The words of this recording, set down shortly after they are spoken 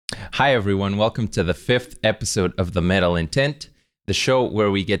Hi, everyone. Welcome to the 5th episode of The Metal Intent, the show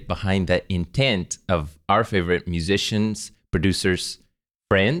where we get behind the intent of our favorite musicians, producers,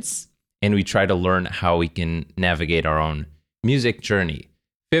 friends, and we try to learn how we can navigate our own music journey.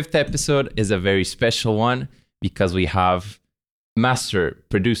 5th episode is a very special one because we have master,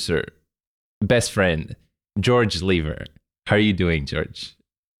 producer, best friend, George Lever. How are you doing, George?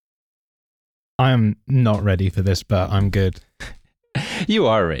 I'm not ready for this, but I'm good. You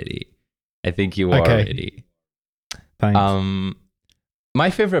are ready. I think you are ready. Thanks.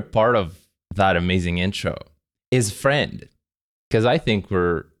 My favorite part of that amazing intro is friend, because I think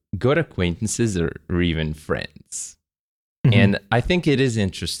we're good acquaintances or even friends. Mm-hmm. And I think it is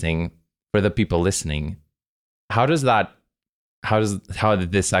interesting for the people listening. How did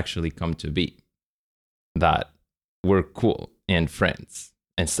this actually come to be? That we're cool and friends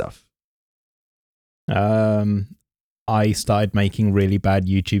and stuff. I started making really bad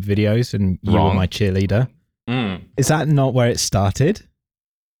YouTube videos and you were my cheerleader. Is that not where it started?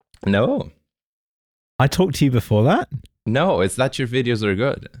 No. I talked to you before that? No, it's that your videos are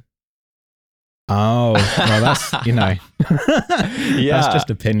good. Oh, well, that's, Yeah, that's just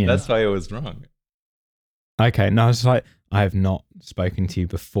opinion. That's why it was wrong. Okay, no, it's like, I have not spoken to you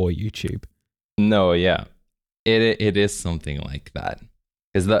before YouTube. No, yeah. It is something like that.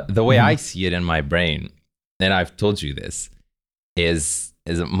 Because the way I see it in my brain, and I've told you this, is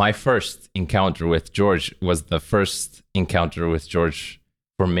my first encounter with George was the first encounter with George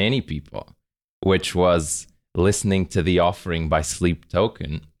for many people, which was listening to The Offering by Sleep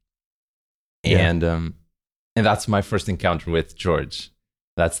Token. And that's my first encounter with George.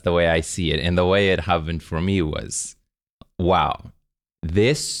 That's the way I see it. And the way it happened for me was, wow,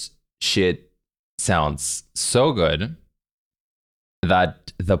 this shit sounds so good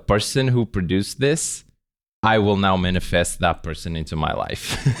that the person who produced this, I will now manifest that person into my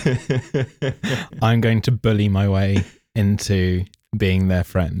life. I'm going to bully my way into being their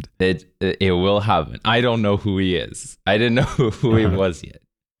friend. It will happen. I don't know who he is. I didn't know who he was yet.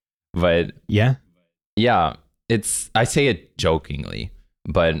 But yeah, I say it jokingly,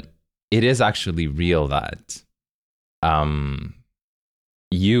 but it is actually real that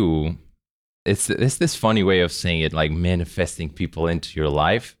it's this funny way of saying it, like manifesting people into your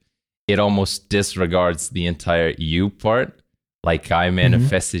life. It almost disregards the entire you part. Like I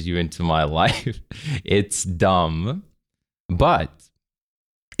manifested you into my life. It's dumb, but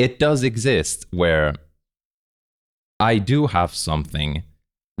it does exist where I do have something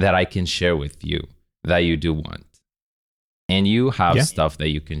that I can share with you that you do want. And you have stuff that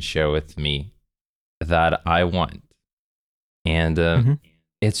you can share with me that I want. And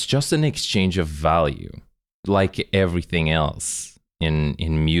it's just an exchange of value, like everything else in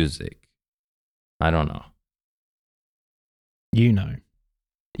music. I don't know. You know.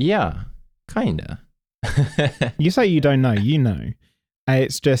 Yeah, kinda. You say you don't know, you know.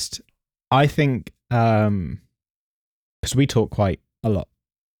 It's just, I think, because we talk quite a lot,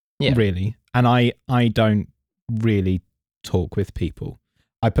 really. And I don't really talk with people.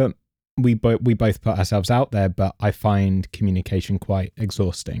 We both put ourselves out there, but I find communication quite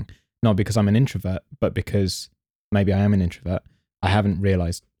exhausting. Not because I'm an introvert, but because maybe I am an introvert. I haven't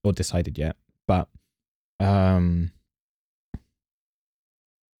realized or decided yet. But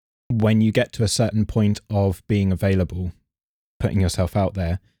when you get to a certain point of being available, putting yourself out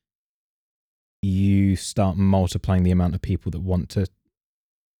there, you start multiplying the amount of people that want to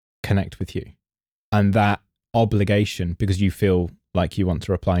connect with you. And that obligation, because you feel like you want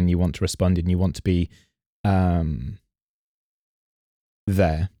to reply and you want to respond and you want to be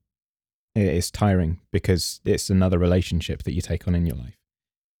there, it is tiring because it's another relationship that you take on in your life.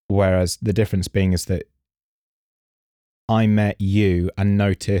 Whereas the difference being is that I met you and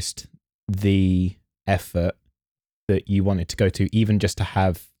noticed the effort that you wanted to go to, even just to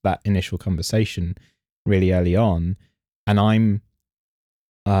have that initial conversation really early on. And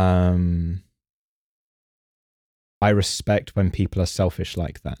I respect when people are selfish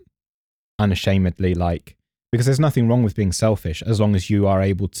like that, unashamedly, because there's nothing wrong with being selfish as long as you are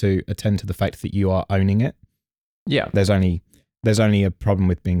able to attend to the fact that you are owning it. Yeah. There's only a problem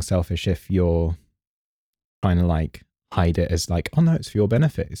with being selfish if you're trying to hide it as oh no, it's for your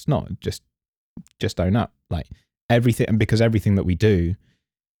benefit. It's not. Just own up. Everything, and because everything that we do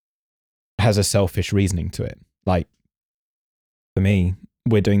has a selfish reasoning to it. For me,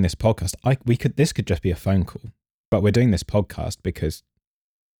 we're doing this podcast. This could just be a phone call, but we're doing this podcast because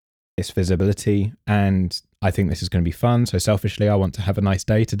it's visibility and I think this is going to be fun. So selfishly, I want to have a nice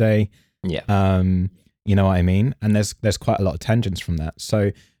day today. Yeah. You know what I mean? And there's quite a lot of tangents from that.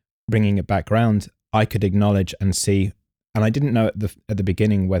 So bringing it back around, I could acknowledge and see and I didn't know at the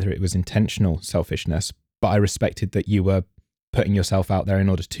beginning whether it was intentional selfishness, but I respected that you were putting yourself out there in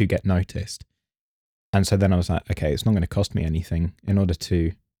order to get noticed. And so then I was like, okay, it's not going to cost me anything in order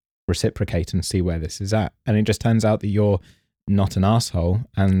to reciprocate and see where this is at. And it just turns out that you're not an asshole,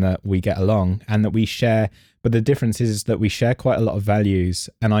 and that we get along, and that we share. But the difference is that we share quite a lot of values,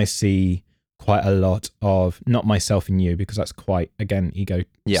 and I see quite a lot of, not myself in you, because that's quite, again,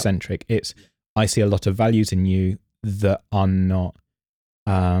 egocentric. Yeah. It's, I see a lot of values in you that are not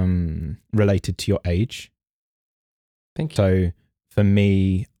related to your age. Thank you. So for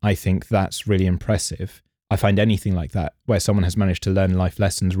me, I think that's really impressive. I find anything like that, where someone has managed to learn life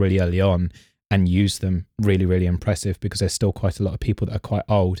lessons really early on and use them, really, really impressive, because there's still quite a lot of people that are quite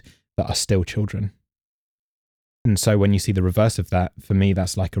old that are still children. And so when you see the reverse of that, for me,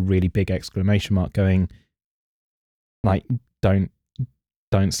 that's like a really big exclamation mark going, like, don't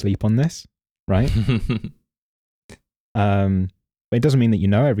sleep on this, right? But it doesn't mean that you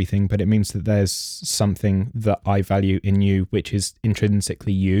know everything, but it means that there's something that I value in you, which is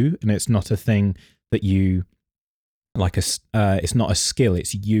intrinsically you. And it's not a thing that you, like, it's not a skill,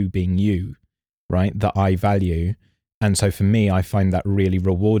 it's you being you, right? That I value. And so for me, I find that really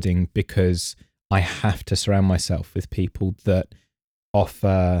rewarding, because I have to surround myself with people that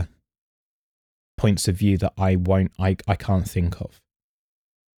offer points of view that I can't think of,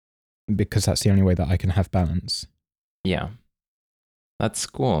 because that's the only way that I can have balance. Yeah. That's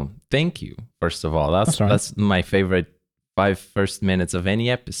cool. Thank you. First of all, That's right. That's my favorite 5 first minutes of any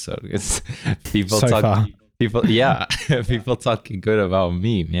episode. It's people So far. people people talking good about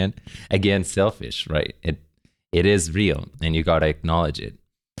me, man. Again, selfish, right? It is real, and you got to acknowledge it.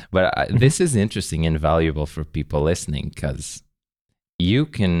 But this is interesting and valuable for people listening, because you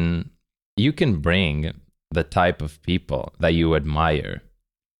can bring the type of people that you admire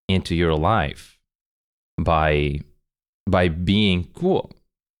into your life by being cool,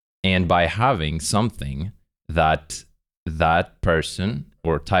 and by having something that person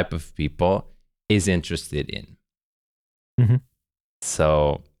or type of people is interested in. Mm-hmm.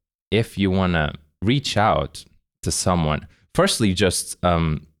 So if you want to reach out to someone, firstly, just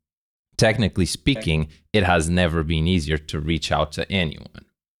technically speaking, it has never been easier to reach out to anyone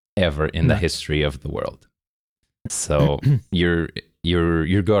ever in the history of the world. So you're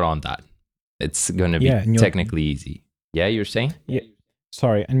good on that. It's going to be technically easy. Yeah, you're saying? Yeah.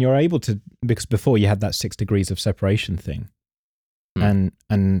 Sorry, and you're able to, because before you had that 6 degrees of separation thing. And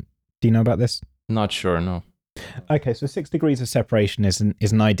do you know about this? Not sure, no. Okay, so 6 degrees of separation is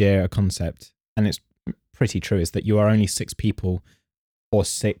an idea, a concept, and it's pretty true, is that you are only 6 people or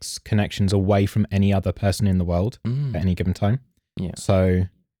 6 connections away from any other person in the world at any given time. Yeah. So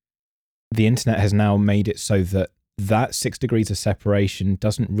the internet has now made it so that 6 degrees of separation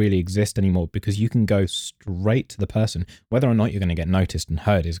doesn't really exist anymore, because you can go straight to the person. Whether or not you're going to get noticed and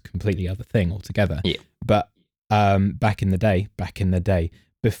heard is a completely other thing altogether. Yeah. But back in the day,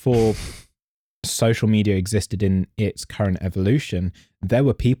 before social media existed in its current evolution, there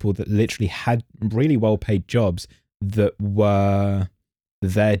were people that literally had really well-paid jobs that were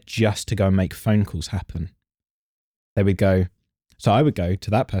there just to go and make phone calls happen. They would go, so I would go to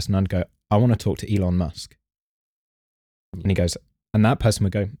that person, I'd go, I want to talk to Elon Musk. And he goes, and that person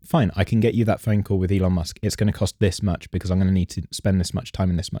would go, fine, I can get you that phone call with Elon Musk. It's going to cost this much, because I'm going to need to spend this much time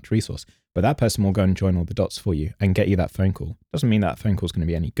and this much resource. But that person will go and join all the dots for you and get you that phone call. Doesn't mean that phone call is going to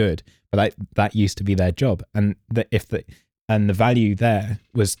be any good, but that used to be their job. And the value there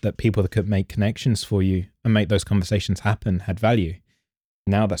was that people that could make connections for you and make those conversations happen had value.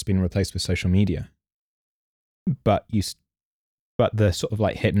 Now that's been replaced with social media. But the sort of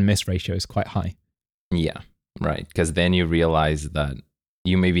like hit and miss ratio is quite high. Yeah. Right, because then you realize that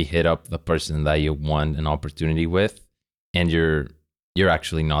you maybe hit up the person that you want an opportunity with, and you're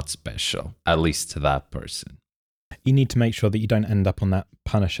actually not special, at least to that person. You need to make sure that you don't end up on that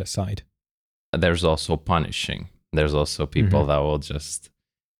punisher side. There's also punishing. There's also people that will just...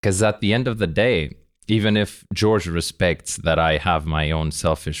 Because at the end of the day, even if George respects that I have my own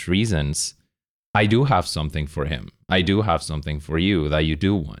selfish reasons, I do have something for him. I do have something for you that you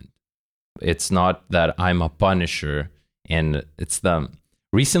do want. It's not that I'm a punisher, and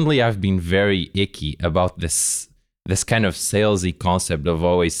recently I've been very icky about this kind of salesy concept of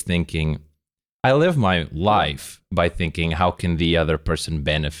always thinking, I live my life by thinking, how can the other person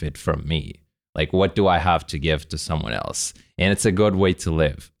benefit from me? Like, what do I have to give to someone else? And it's a good way to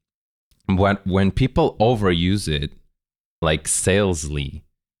live. When people overuse it, like salesly,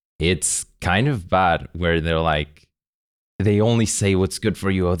 it's kind of bad, where they're like, they only say what's good for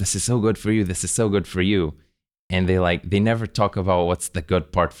you. Oh, this is so good for you. This is so good for you. And they never talk about what's the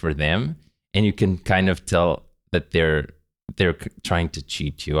good part for them. And you can kind of tell that they're they're trying to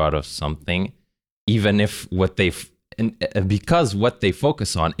cheat you out of something, even if because what they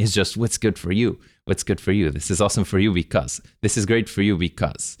focus on is just what's good for you. What's good for you? This is awesome for you because this is great for you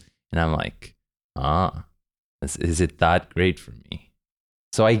because. And I'm like, is it that great for me?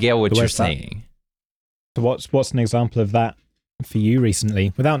 So I get what you're saying. So what's an example of that for you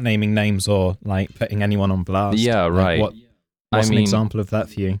recently, without naming names or like putting anyone on blast? Yeah, right. What's an example of that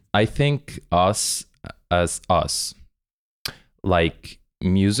for you? I think us, like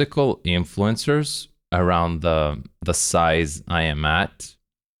musical influencers around the size I am at,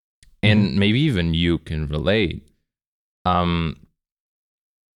 and maybe even you can relate,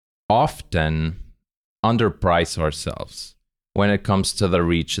 often underprice ourselves when it comes to the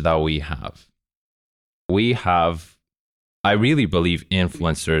reach that we have. I really believe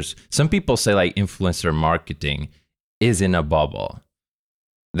influencers, some people say like influencer marketing is in a bubble.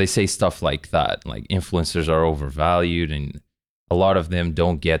 They say stuff like that, like influencers are overvalued and a lot of them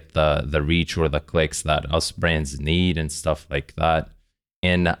don't get the reach or the clicks that us brands need and stuff like that.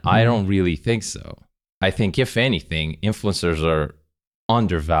 And I don't really think so. I think if anything, influencers are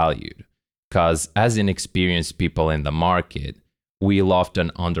undervalued because as inexperienced people in the market, we'll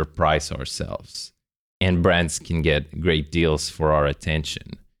often underprice ourselves and brands can get great deals for our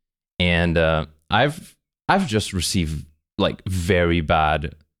attention. And I've just received like very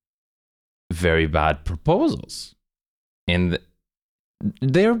bad proposals and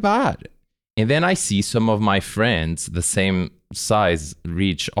they're bad. And then I see some of my friends, the same size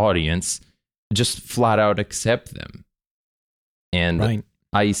reach audience, just flat out accept them. And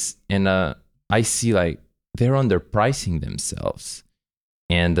I see like they're underpricing themselves.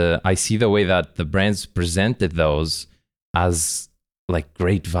 And I see the way that the brands presented those as like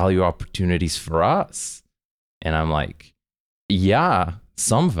great value opportunities for us. And I'm like, yeah,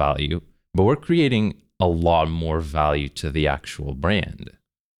 some value, but we're creating a lot more value to the actual brand.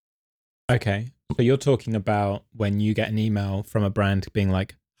 Okay. So you're talking about when you get an email from a brand being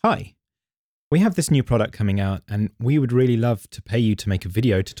like, hi, we have this new product coming out and we would really love to pay you to make a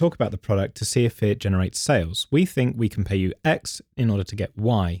video to talk about the product to see if it generates sales. We think we can pay you X in order to get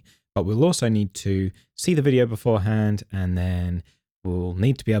Y, but we'll also need to see the video beforehand and then we'll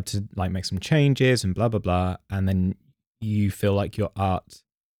need to be able to like make some changes and blah, blah, blah. And then you feel like your art,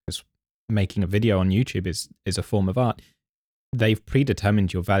 because making a video on YouTube is a form of art. They've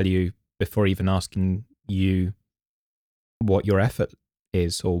predetermined your value before even asking you what your effort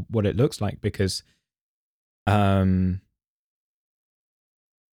is or what it looks like, because I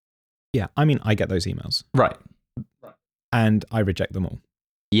get those emails, right, and I reject them all.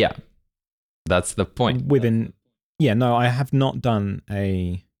 Yeah, that's the point. I have not done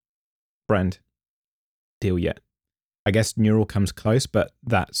a brand deal yet. I guess Neural comes close, but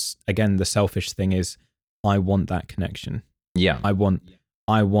that's again the selfish thing is I want that connection. Yeah, I want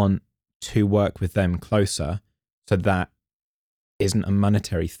to work with them closer, so that isn't a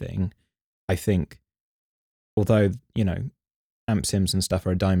monetary thing. I think, although, Amp Sims and stuff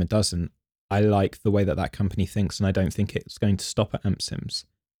are a dime a dozen, I like the way that company thinks, and I don't think it's going to stop at Amp Sims.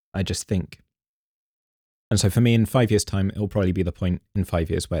 I just think. And so for me, in 5 years' time, it'll probably be the point in 5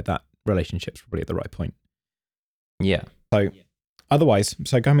 years where that relationship's probably at the right point. Yeah. So otherwise,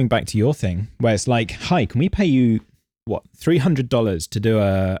 coming back to your thing, where it's like, hi, can we pay you, $300 to do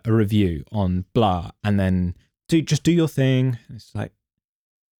a review on blah, and then just do your thing. It's like,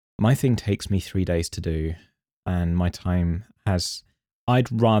 my thing takes me 3 days to do, and my time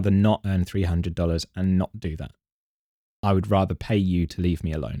I'd rather not earn $300 and not do that. I would rather pay you to leave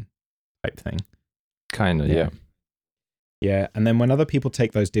me alone, type thing. Kind of, yeah. Yeah, and then when other people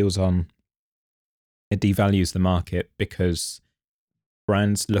take those deals on, it devalues the market because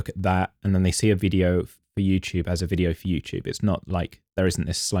brands look at that and then they see a video for YouTube as a video for YouTube. It's not like there isn't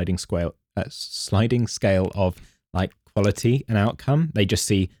this sliding scale of like quality and outcome. They just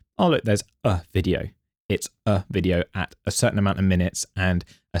see, oh look, there's a video. It's a video at a certain amount of minutes and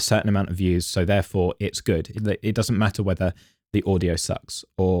a certain amount of views, so therefore it's good. It doesn't matter whether the audio sucks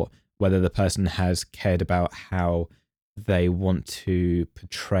or whether the person has cared about how they want to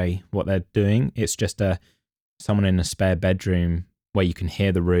portray what they're doing. It's just someone in a spare bedroom where you can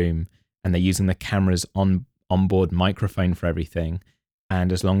hear the room, and they're using the camera's onboard microphone for everything.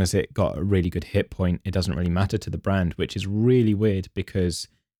 And as long as it got a really good hit point, it doesn't really matter to the brand, which is really weird because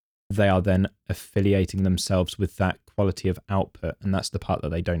they are then affiliating themselves with that quality of output. And that's the part that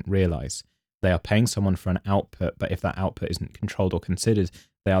they don't realize. They are paying someone for an output, but if that output isn't controlled or considered,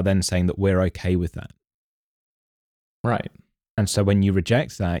 they are then saying that we're okay with that. Right. And so when you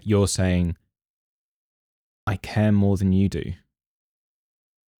reject that, you're saying, I care more than you do.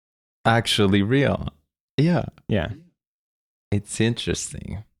 Actually real. Yeah. Yeah. It's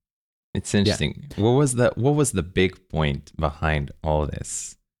interesting. It's interesting. Yeah. What was the big point behind all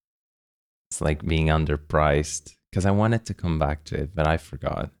this? It's like being underpriced, because I wanted to come back to it, but I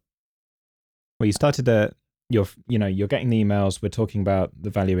forgot. Well, you started you're getting the emails. We're talking about the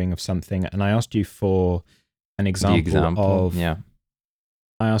valuing of something, and I asked you for an example yeah.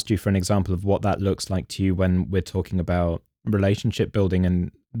 I asked you for an example of what that looks like to you when we're talking about relationship building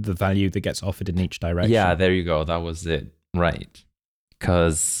and the value that gets offered in each direction. Yeah, there you go. That was it. Right.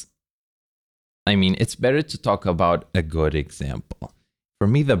 Because, I mean, it's better to talk about a good example. For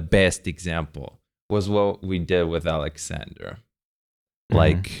me, the best example was what we did with Alexander.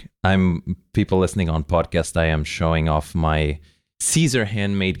 Like, people listening on podcast, I am showing off my Caesar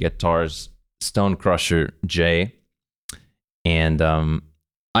handmade guitars, Stone Crusher J. And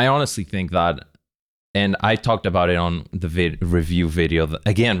I honestly think that, and I talked about it on the review video that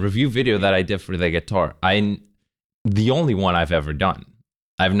I did for the guitar. The only one I've ever done.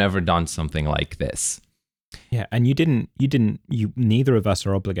 I've never done something like this. Yeah, and neither of us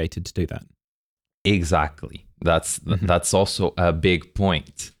are obligated to do that. Exactly. That's also a big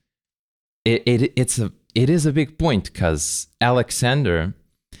point. It is a big point, because Alexander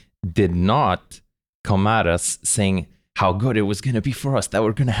did not come at us saying how good it was going to be for us, that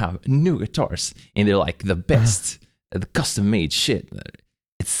we're going to have new guitars and they're like the best, the custom made shit.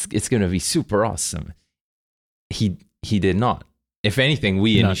 It's going to be super awesome. He did not. If anything,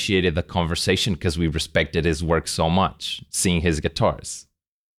 we initiated the conversation because we respected his work so much, seeing his guitars.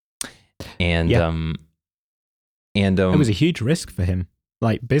 And it was a huge risk for him.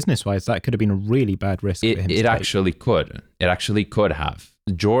 Like, business-wise, that could have been a really bad risk for him. It actually could. It actually could have.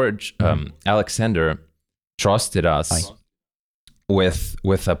 George, Alexander trusted us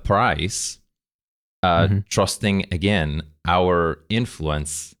with a price, trusting, again, our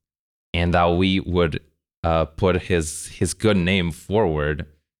influence, and that we would put his good name forward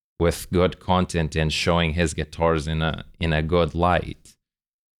with good content and showing his guitars in a good light.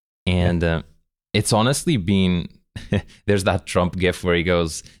 And it's honestly been... There's that Trump gif where he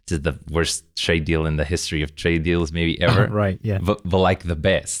goes, "This is the worst trade deal in the history of trade deals, maybe ever." Right, yeah. But like the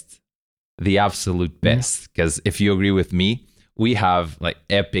best, the absolute best. Because if you agree with me, we have like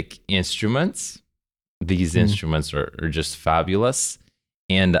epic instruments. These instruments are just fabulous.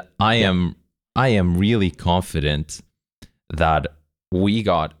 And I am really confident that we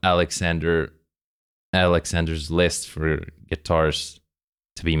got Alexander's list for guitars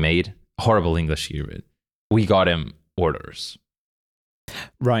to be made. Horrible English here, but we got him orders.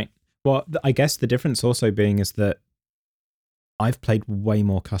 Right. Well, I guess the difference also being is that I've played way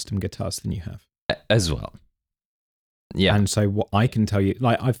more custom guitars than you have. As well. Yeah. And so what I can tell you,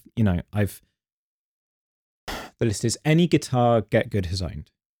 like the list is any guitar Get Good has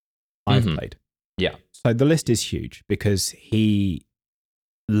owned. I've played. Yeah. So the list is huge because he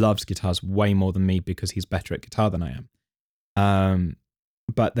loves guitars way more than me because he's better at guitar than I am.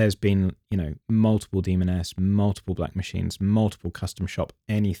 But there's been, multiple Demon S, multiple Black Machines, multiple Custom Shop,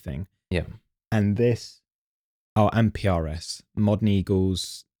 anything. Yeah. And and PRS, Modern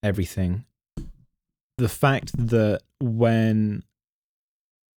Eagles, everything. The fact that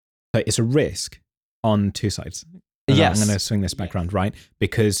it's a risk on two sides. Yes. I'm going to swing this back around, right?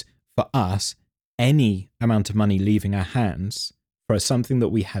 Because for us, any amount of money leaving our hands for something that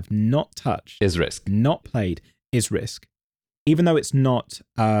we have not touched, is risk. Not played, is risk. Even though it's not,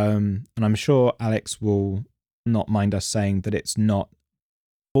 and I'm sure Alex will not mind us saying that it's not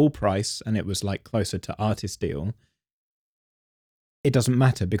full price and it was like closer to artist deal, it doesn't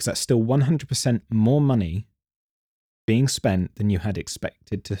matter because that's still 100% more money being spent than you had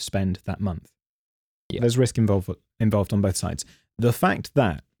expected to spend that month. Yeah. There's risk involved on both sides. The fact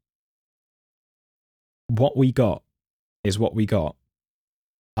that what we got is what we got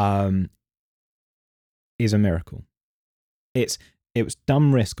is a miracle. It was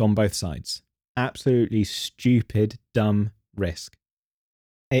dumb risk on both sides. Absolutely stupid, dumb risk.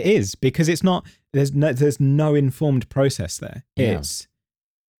 It is because it's not. There's no informed process there. Yeah. It's,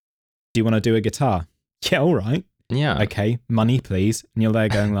 do you want to do a guitar? Yeah, all right. Yeah. Okay, money, please. And you're there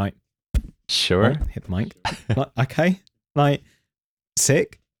going like, sure. Oh, hit the mic. Like, okay, like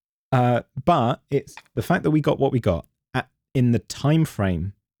sick. But it's the fact that we got what we got in the time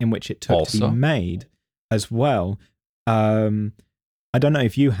frame in which it took to be made as well. I don't know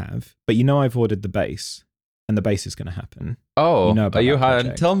if you have, but I've ordered the bass, and the bass is going to happen. Oh, you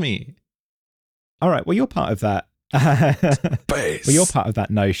hadn't tell me. All right, well, you're part of that. Bass. Well, you're part of that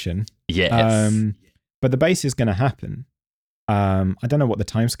notion. Yes. But the bass is going to happen. I don't know what the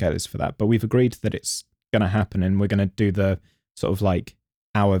timescale is for that, but we've agreed that it's going to happen, and we're going to do the sort of like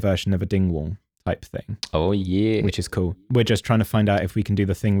our version of a Dingwall type thing. Oh yeah. Which is cool. We're just trying to find out if we can do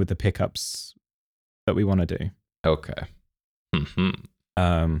the thing with the pickups that we want to do. Okay.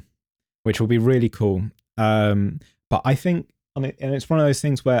 Which will be really cool. But I think, and it's one of those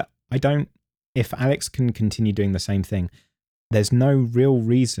things where if Alex can continue doing the same thing, there's no real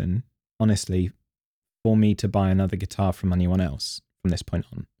reason, honestly, for me to buy another guitar from anyone else from this point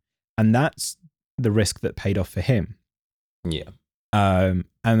on. And that's the risk that paid off for him. Yeah. And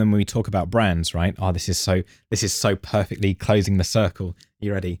then when we talk about brands, right? Oh, this is so perfectly closing the circle.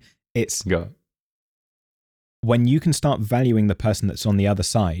 You ready? It's go. When you can start valuing the person that's on the other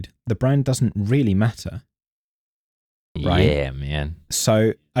side, the brand doesn't really matter. Right? Yeah, man.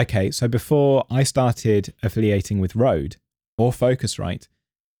 So before I started affiliating with Rode or Focusrite,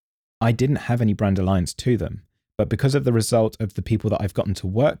 I didn't have any brand alliance to them. But because of the result of the people that I've gotten to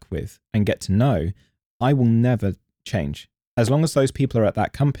work with and get to know, I will never change. As long as those people are at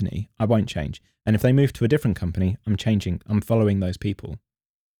that company, I won't change. And if they move to a different company, I'm changing. I'm following those people.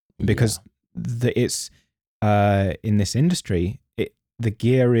 Because it's in this industry, the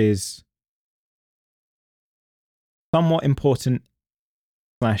gear is somewhat important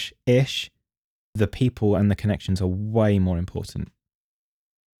 / ish. The people and the connections are way more important.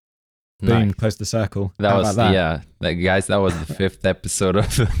 Boom, Nice. close the circle. That How was about that? guys, that was the 5th episode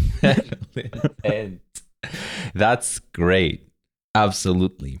of Metal Intent. That's great.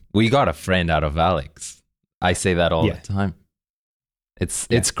 Absolutely. We got a friend out of Alex. I say that all the time.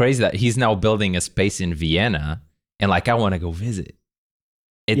 It's crazy that he's now building a space in Vienna and like I want to go visit.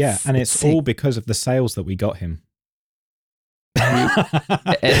 It's all because of the sales that we got him.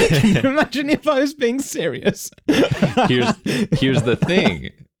 Can you imagine if I was being serious? Here's the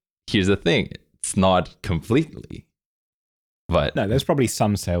thing. It's not completely. But no, there's probably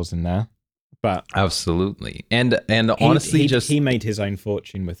some sales in there. But absolutely. And honestly, he made his own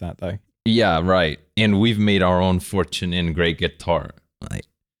fortune with that though. Yeah, right. And we've made our own fortune in great guitar. Like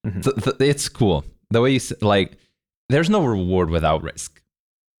it's cool. The way you like there's no reward without risk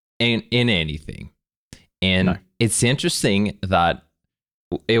in anything. And it's interesting that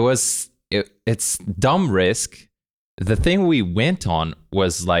it's dumb risk. The thing we went on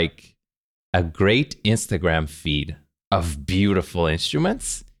was like a great Instagram feed of beautiful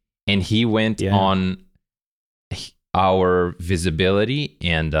instruments. And he went on our visibility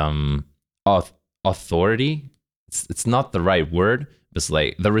and authority. It's not the right word, but it's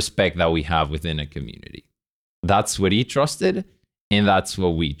like the respect that we have within a community. That's what he trusted, and that's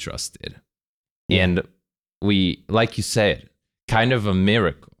what we trusted. Yeah. And we, like you said, kind of a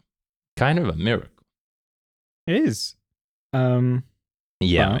miracle. It is. Man.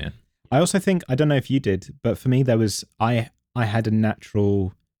 I also think, I don't know if you did, but for me, I had a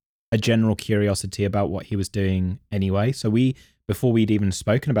general curiosity about what he was doing anyway. So before we'd even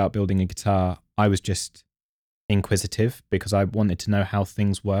spoken about building a guitar, I was just inquisitive because I wanted to know how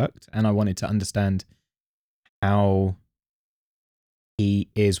things worked and I wanted to understand how he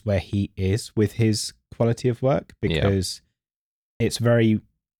is where he is with his quality of work, because it's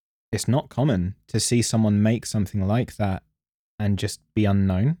not common to see someone make something like that and just be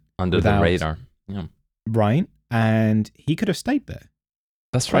unknown under the radar. Yeah. Right. And he could have stayed there.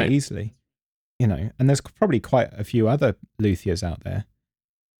 That's quite right. easily, and there's probably quite a few other luthiers out there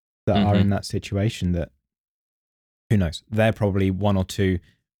that are in that situation that, who knows, they're probably one or two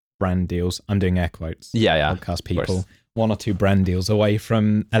brand deals. I'm doing air quotes. Yeah. Podcast people, one or two brand deals away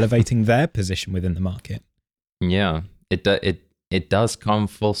from elevating their position within the market. Yeah, it does come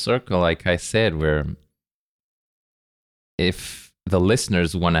full circle, like I said, where if the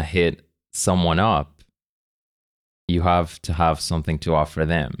listeners want to hit someone up, you have to have something to offer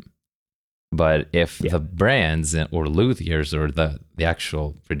them. But if the brands or luthiers or the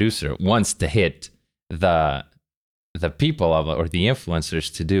actual producer wants to hit the people or the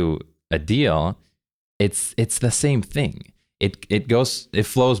influencers to do a deal, it's the same thing. It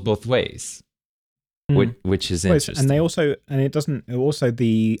flows both ways, which is interesting. And the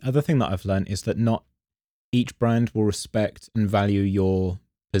other thing that I've learned is that not each brand will respect and value your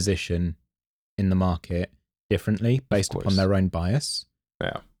position in the market differently based upon their own bias.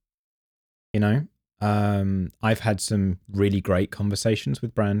 Yeah. I've had some really great conversations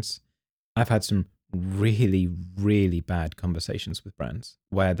with brands. I've had some really, really bad conversations with brands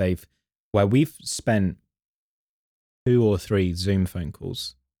where we've spent 2 or 3 Zoom phone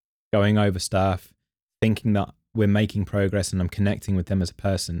calls going over stuff, thinking that we're making progress and I'm connecting with them as a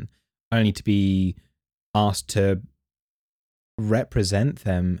person, only to be asked to represent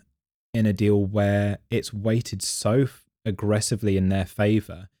them in a deal where it's weighted so aggressively in their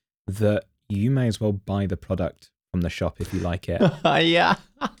favor that you may as well buy the product from the shop if you like it. Yeah.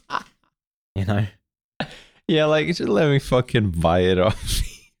 you know? Yeah, like just let me fucking buy it off.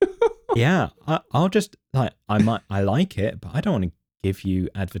 Yeah, I'll just like I like it, but I don't want to give you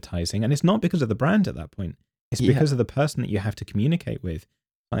advertising, and it's not because of the brand at that point. It's Yeah. because of the person that you have to communicate with.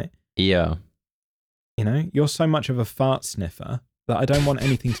 Like, Yeah. you know, you're so much of a fart sniffer that I don't want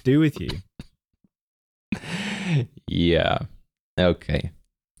anything to do with you. Yeah. Okay.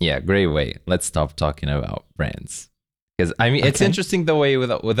 Yeah, great way. Let's stop talking about brands. Because I mean, it's Okay. interesting the way with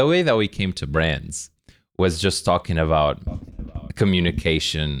the way that we came to brands was just talking about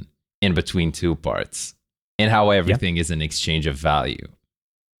communication in between two parts and how everything is an exchange of value.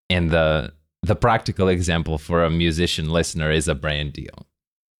 And the practical example for a musician listener is a brand deal.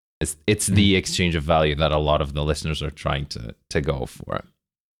 It's the exchange of value that a lot of the listeners are trying to go for.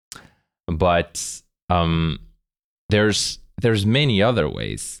 But there's many other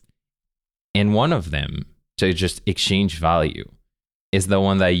ways, and one of them to just exchange value is the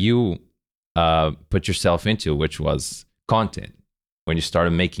one that you put yourself into, which was content. When you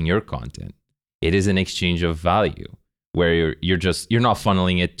started making your content, it is an exchange of value where you're not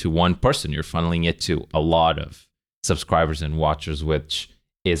funneling it to one person, you're funneling it to a lot of subscribers and watchers, which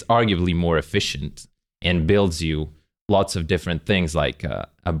is arguably more efficient and builds you lots of different things like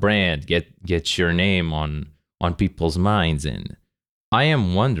a brand, get your name on people's minds. And I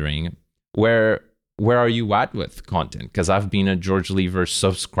am wondering where are you at with content? Because I've been a George Lever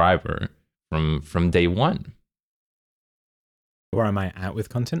subscriber from day one. Where am I at with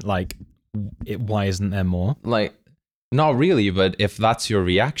content? Like, why isn't there more? Like, not really, but if that's your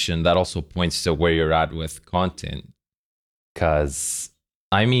reaction, that also points to where you're at with content. Because,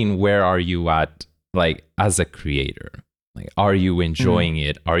 I mean, where are you at, like, as a creator? Like, are you enjoying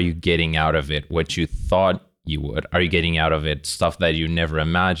it? Are you getting out of it what you thought you would? Are you getting out of it stuff that you never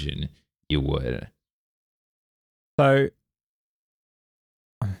imagined you would? So,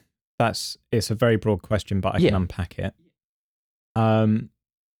 it's a very broad question, but I can unpack it.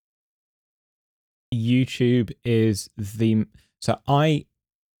 YouTube is so I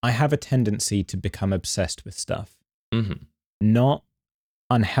have a tendency to become obsessed with stuff. Not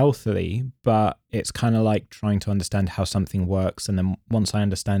unhealthily, but it's kind of like trying to understand how something works, and then once I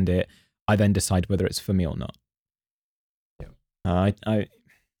understand it, I then decide whether it's for me or not.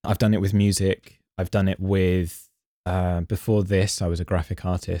 I've done it with music. I've done it with before this I was a graphic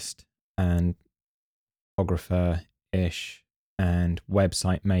artist and photographer-ish and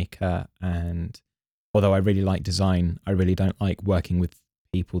website maker, and although I really like design, I really don't like working with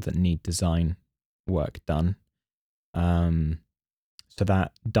people that need design work done. So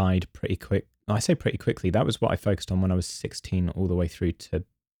that died pretty quick. I say pretty quickly. That was what I focused on when I was 16 all the way through to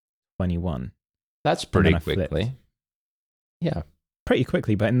 21. That's pretty quickly. Yeah. Pretty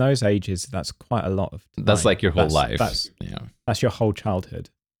quickly, but in those ages, that's quite a lot of time. That's like your whole life. That's your whole childhood.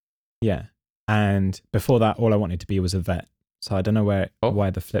 Yeah. And before that, all I wanted to be was a vet. So I don't know why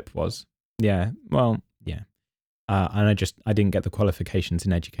the flip was. Yeah. Well, yeah. And I didn't get the qualifications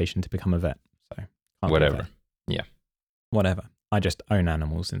in education to become a vet. So whatever. Yeah. Whatever. I just own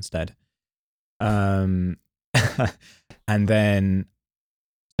animals instead. And then,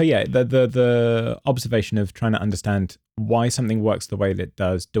 so yeah, the observation of trying to understand why something works the way that it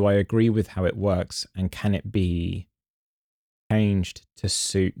does. Do I agree with how it works? And can it be changed to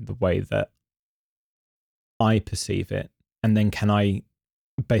suit the way that I perceive it? And then can I,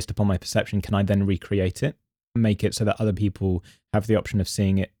 based upon my perception, can I then recreate it? Make it so that other people have the option of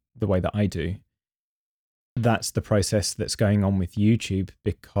seeing it the way that I do? That's the process that's going on with YouTube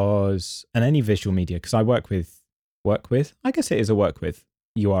and any visual media, because I work with, I guess it is a work with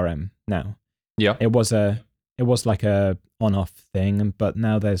URM now. Yeah. It was like a on-off thing, but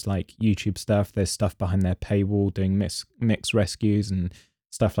now there's like YouTube stuff, there's stuff behind their paywall doing mix rescues and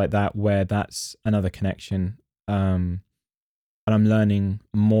stuff like that, where that's another connection. And I'm learning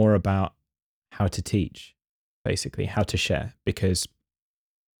more about how to teach, basically how to share, because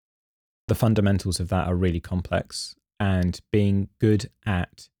the fundamentals of that are really complex, and being good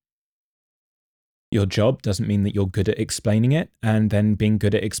at your job doesn't mean that you're good at explaining it, and then being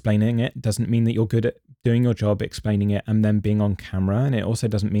good at explaining it doesn't mean that you're good at doing your job, explaining it, and then being on camera. And it also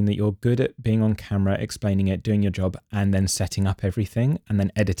doesn't mean that you're good at being on camera, explaining it, doing your job, and then setting up everything, and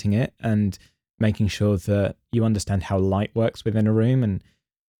then editing it, and making sure that you understand how light works within a room. And,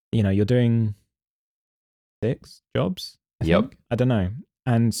 you know, you're doing 6 jobs, I think. I don't know.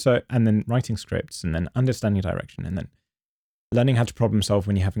 And then writing scripts, and then understanding direction, and then learning how to problem solve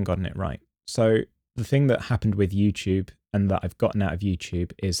when you haven't gotten it right. So the thing that happened with YouTube and that I've gotten out of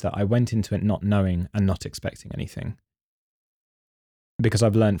YouTube is that I went into it not knowing and not expecting anything. Because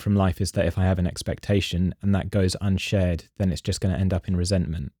I've learned from life is that if I have an expectation and that goes unshared, then it's just going to end up in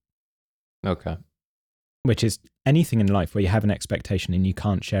resentment. Okay. which is anything in life where you have an expectation and you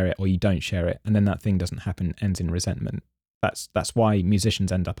can't share it or you don't share it, and then that thing doesn't happen, ends in resentment. That's why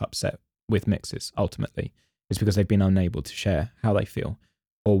musicians end up upset with mixes ultimately. It's because they've been unable to share how they feel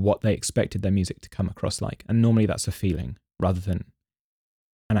or what they expected their music to come across like. And normally that's a feeling rather than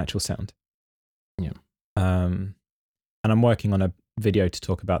an actual sound. Yeah. And I'm working on a video to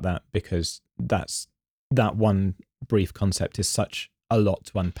talk about that, because that one brief concept is such a lot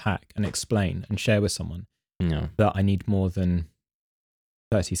to unpack and explain and share with someone that I need more than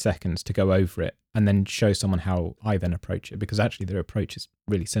 30 seconds to go over it and then show someone how I then approach it, because actually their approach is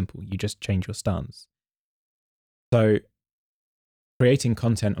really simple. You just change your stance. So creating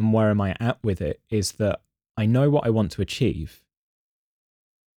content and where am I at with it is that I know what I want to achieve.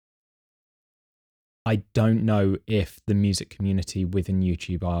 I don't know if the music community within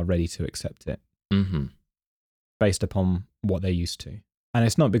YouTube are ready to accept it based upon what they're used to. And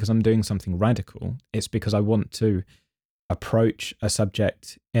it's not because I'm doing something radical. It's because I want to approach a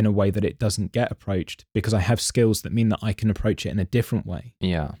subject in a way that it doesn't get approached, because I have skills that mean that I can approach it in a different way.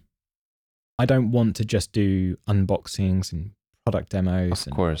 Yeah. I don't want to just do unboxings and product demos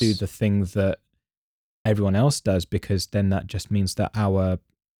and do the things that everyone else does, because then that just means that our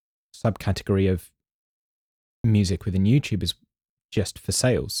subcategory of music within YouTube is just for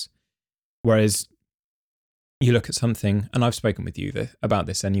sales. Whereas you look at something, and I've spoken with you about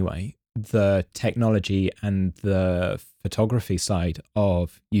this anyway, the technology and the photography side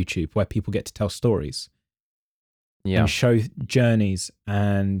of YouTube, where people get to tell stories and show journeys.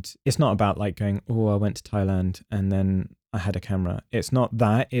 And it's not about like going, oh, I went to Thailand and then I had a camera. It's not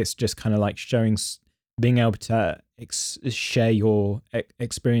that. It's just kind of like showing, being able to share your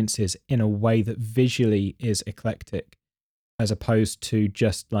experiences in a way that visually is eclectic, as opposed to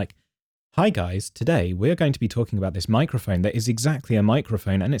just like, hi guys, today we're going to be talking about this microphone that is exactly a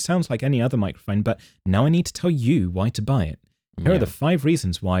microphone and it sounds like any other microphone, but now I need to tell you why to buy it. Here are the 5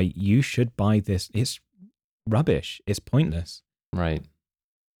 reasons why you should buy this. It's rubbish. It's pointless. Right.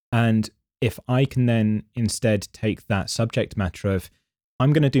 And if I can then instead take that subject matter of,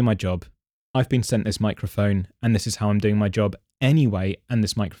 I'm going to do my job. I've been sent this microphone and this is how I'm doing my job anyway, and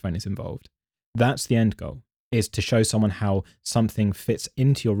this microphone is involved. That's the end goal, is to show someone how something fits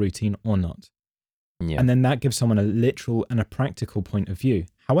into your routine or not. Yeah. And then that gives someone a literal and a practical point of view.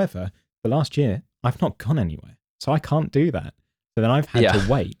 However, the last year, I've not gone anywhere, so I can't do that. So then I've had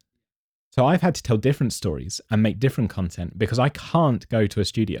to wait. So I've had to tell different stories and make different content, because I can't go to a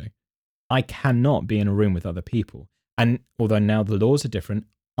studio. I cannot be in a room with other people. And although now the laws are different,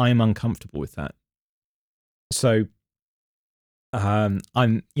 I am uncomfortable with that. So I'm,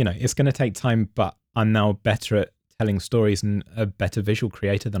 it's going to take time, but I'm now better at telling stories and a better visual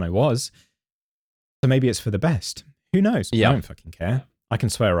creator than I was. So maybe it's for the best. Who knows? Yeah. I don't fucking care. I can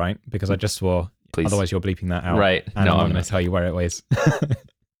swear, right? Because I just swore. Please. Otherwise, you're bleeping that out. Right. And no, I'm not going to tell you where it is.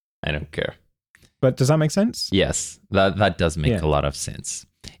 I don't care. But does that make sense? Yes, that does make a lot of sense.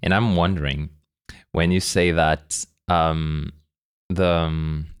 And I'm wondering, when you say that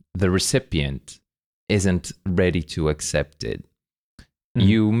the recipient isn't ready to accept it,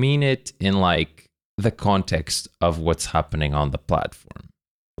 you mean it in like the context of what's happening on the platform,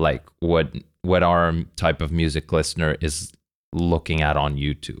 like what our type of music listener is looking at on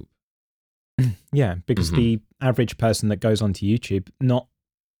YouTube. Yeah, because the average person that goes onto YouTube, not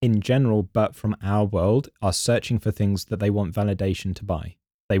in general, but from our world, are searching for things that they want validation to buy.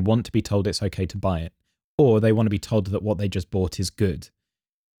 They want to be told it's okay to buy it, or they want to be told that what they just bought is good.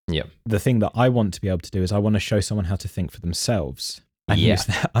 Yeah. The thing that I want to be able to do is I want to show someone how to think for themselves and use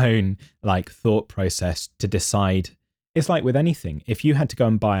their own like thought process to decide. It's like with anything. If you had to go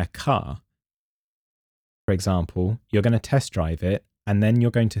and buy a car, for example, you're going to test drive it and then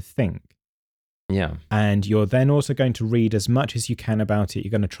you're going to think. Yeah. And you're then also going to read as much as you can about it.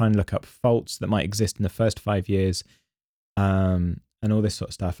 You're going to try and look up faults that might exist in the first 5 years, and all this sort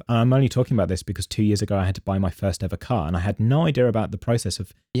of stuff. And I'm only talking about this because 2 years ago I had to buy my first ever car and I had no idea about the process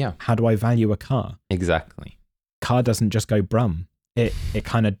of how do I value a car? Exactly. Car doesn't just go brum. It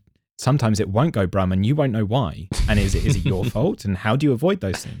kind of, sometimes it won't go brum and you won't know why. And is it your fault? And how do you avoid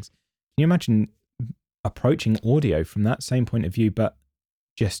those things? Can you imagine approaching audio from that same point of view, but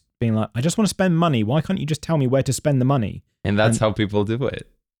just being like, I just want to spend money. Why can't you just tell me where to spend the money? And that's how people do it.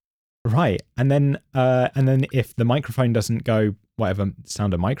 Right. And then if the microphone doesn't go whatever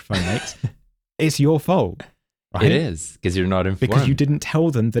sound a microphone makes, it's your fault. Right? It is, because you're not informed. Because you didn't tell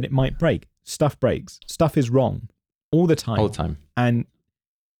them that it might break. Stuff breaks. Stuff is wrong all the time. All the time. And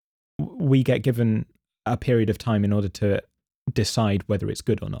we get given a period of time in order to decide whether it's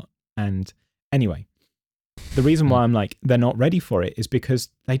good or not. And anyway, the reason why I'm like, they're not ready for it is because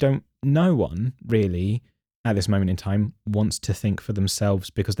no one really at this moment in time wants to think for themselves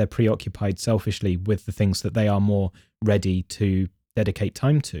because they're preoccupied selfishly with the things that they are more ready to dedicate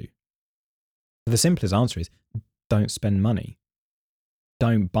time to. The simplest answer is don't spend money.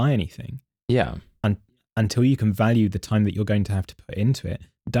 Don't buy anything. Yeah. And until you can value the time that you're going to have to put into it,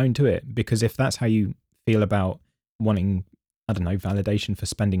 don't do it. Because if that's how you feel about wanting, I don't know, validation for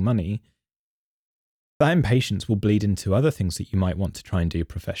spending money, that impatience will bleed into other things that you might want to try and do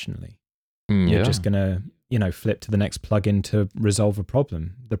professionally. You're just going to, flip to the next plugin to resolve a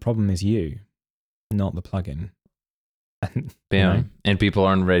problem. The problem is you, not the plugin. And people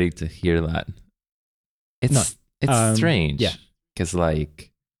aren't ready to hear that. It's strange. Yeah. Because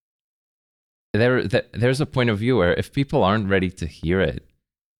like there's a point of view where if people aren't ready to hear it,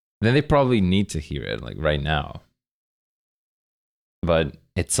 then they probably need to hear it like right now. But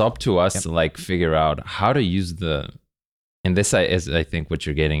it's up to us to like figure out how to use and this is I think what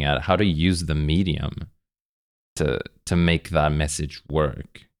you're getting at, how to use the medium to make that message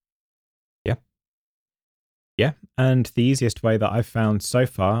work. Yeah. And the easiest way that I've found so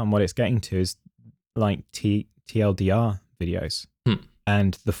far and what it's getting to is like TLDR videos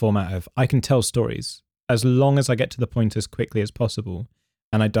and the format of I can tell stories as long as I get to the point as quickly as possible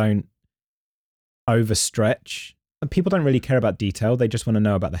and I don't overstretch. People don't really care about detail. They just want to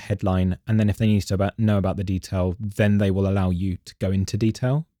know about the headline. And then if they need to know about the detail, then they will allow you to go into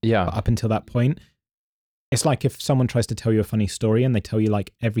detail. Yeah. But up until that point, it's like if someone tries to tell you a funny story and they tell you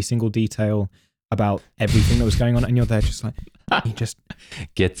like every single detail about everything that was going on and you're there just like, you just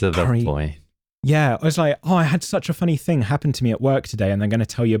get to the point. Yeah. I was like, I had such a funny thing happen to me at work today and they're going to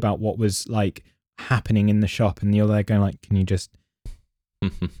tell you about what was like happening in the shop and you're there going like, can you just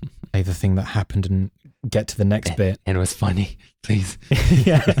say the thing that happened and get to the next bit? And it was funny, please.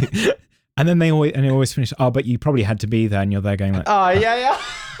 Yeah. And then they always finish, but you probably had to be there and you're there going like, yeah.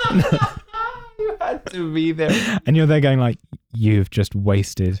 You had to be there. And you're there going like, you've just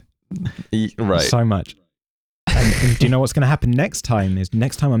wasted so much. And do you know what's going to happen next time?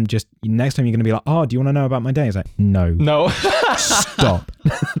 Next time you're going to be like, do you want to know about my day? It's like, no. Stop.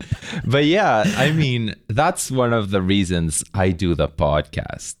 But yeah, I mean, that's one of the reasons I do the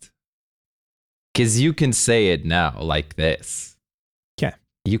podcast. Because you can say it now like this. Yeah.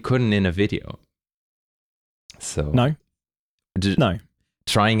 You couldn't in a video. So no.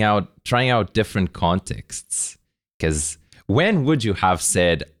 Trying out different contexts. Because when would you have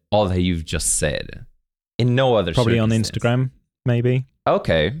said all that you've just said? In no other Probably on Instagram, maybe.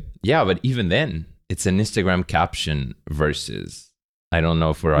 Okay. Yeah, but even then, it's an Instagram caption versus, I don't know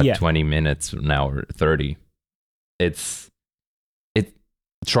if we're at 20 minutes now or 30. It's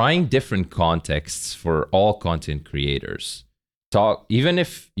trying different contexts for all content creators. Talk, even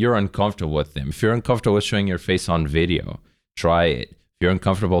if you're uncomfortable with them. If you're uncomfortable with showing your face on video, try it. If you're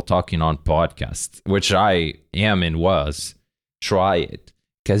uncomfortable talking on podcasts, which I am and was, try it.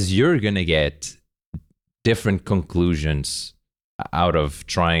 Because you're going to get different conclusions out of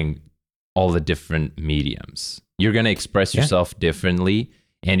trying all the different mediums. You're going to express yourself differently,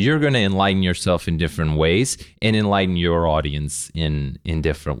 and you're going to enlighten yourself in different ways and enlighten your audience in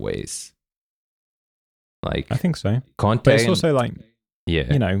different ways. Like, I think so. Content, but it's also like,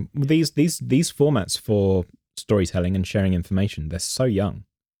 these formats for storytelling and sharing information, they're so young.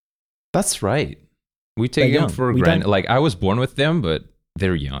 That's right. We take them for granted. Like, I was born with them, but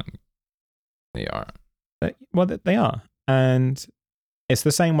they're young. They are. Well, they are. And it's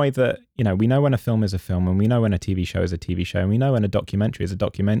the same way that, we know when a film is a film and we know when a TV show is a TV show and we know when a documentary is a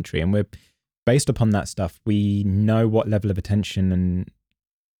documentary. And we're based upon that stuff. We know what level of attention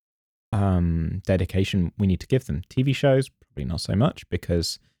and dedication we need to give them. TV shows, probably not so much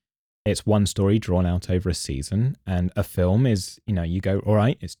because it's one story drawn out over a season. And a film is, you go, all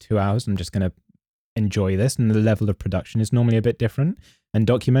right, it's 2 hours. I'm just going to enjoy this. And the level of production is normally a bit different. And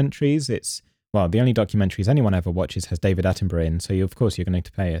documentaries, the only documentaries anyone ever watches has David Attenborough in, so of course you're going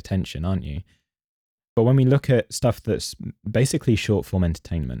to pay attention, aren't you? But when we look at stuff that's basically short form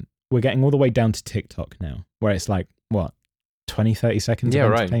entertainment, we're getting all the way down to TikTok now, where it's like, 20, 30 seconds of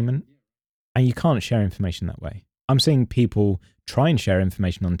entertainment? Right. And you can't share information that way. I'm seeing people try and share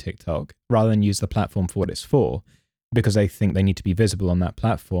information on TikTok rather than use the platform for what it's for, because they think they need to be visible on that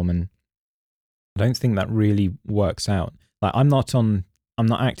platform, and I don't think that really works out. Like, I'm not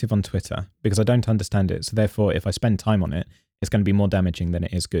active on Twitter because I don't understand it. So therefore, if I spend time on it, it's going to be more damaging than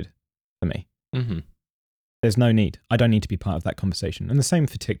it is good for me. Mm-hmm. There's no need. I don't need to be part of that conversation. And the same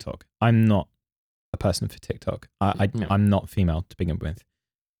for TikTok. I'm not a person for TikTok. I'm not female to begin with.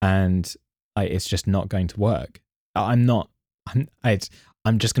 And it's just not going to work. I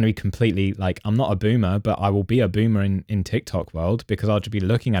I'm just going to be completely like, I'm not a boomer, but I will be a boomer in TikTok world, because I'll just be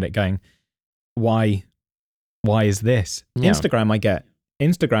looking at it going, why is this? Yeah. Instagram, I get.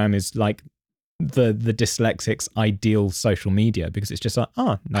 Instagram is like the dyslexic's ideal social media, because it's just like,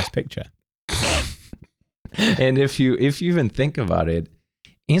 oh, nice picture. And if you even think about it,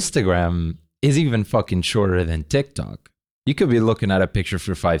 Instagram is even fucking shorter than TikTok. You could be looking at a picture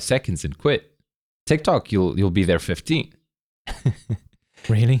for 5 seconds and quit. TikTok, you'll be there 15.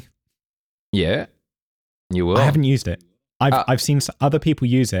 Really? Yeah, you will. I haven't used it. I've seen other people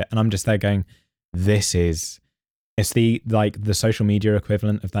use it, and I'm just there going, it's the social media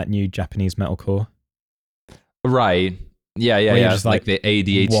equivalent of that new Japanese metalcore. Right. Yeah. It's like the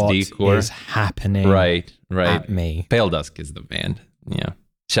ADHD core. What is happening? Right. At me. Pale Dusk is the band. Yeah.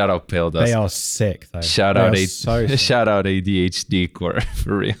 Shout out Pale Dusk. They are sick though. Shout out ADHD core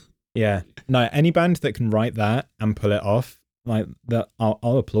for real. Yeah. No, any band that can write that and pull it off, like that,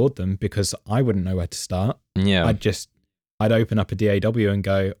 I'll applaud them, because I wouldn't know where to start. Yeah. I'd open up a DAW and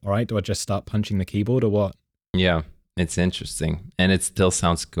go, all right, do I just start punching the keyboard or what? Yeah. It's interesting, and it still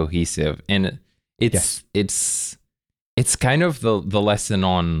sounds cohesive, and it's kind of the lesson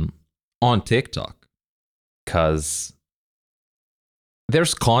on TikTok, because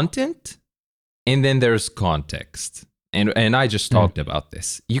there's content and then there's context, and I just talked about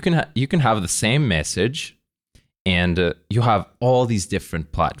this. You can have the same message, and you have all these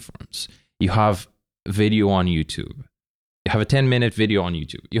different platforms. You have video on YouTube. You have a 10-minute video on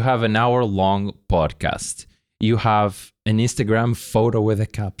YouTube. You have an hour-long podcast. You have an Instagram photo with a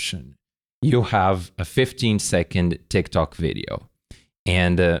caption. You have a 15-second TikTok video.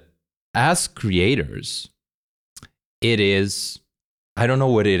 And as creators, it is, I don't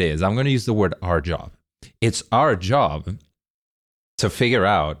know what it is. I'm going to use the word our job. It's our job to figure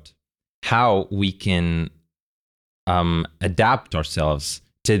out how we can adapt ourselves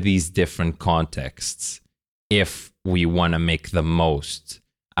to these different contexts if we want to make the most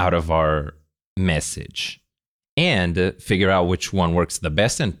out of our message. And figure out which one works the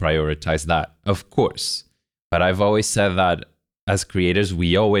best and prioritize that, of course. But I've always said that as creators,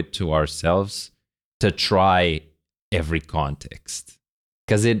 we owe it to ourselves to try every context,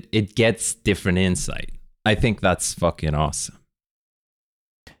 because it gets different insight. I think that's fucking awesome.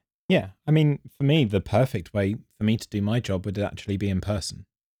 Yeah. I mean, for me, the perfect way for me to do my job would actually be in person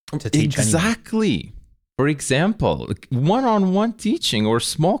to teach Exactly. Anyone. For example, one-on-one teaching, or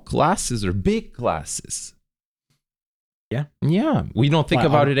small classes or big classes. Yeah. We don't think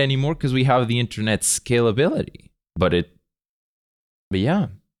about it anymore because we have the internet scalability. But yeah.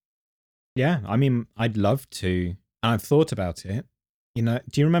 Yeah. I mean, I'd love to. And I've thought about it. You know,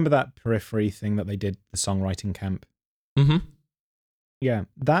 do you remember that Periphery thing that they did, the songwriting camp? Mm-hmm. Yeah.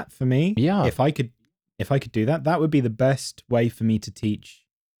 That for me, if I could do that, that would be the best way for me to teach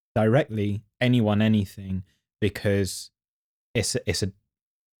directly anyone anything, because it's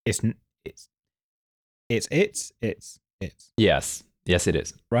Yes, it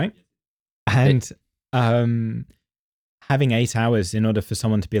is. Right. And having 8 hours in order for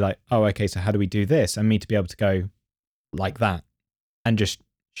someone to be like, oh, okay, so how do we do this? And me to be able to go like that and just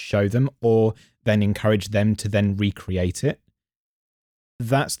show them, or then encourage them to then recreate it.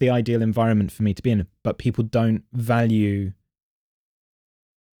 That's the ideal environment for me to be in. But people don't value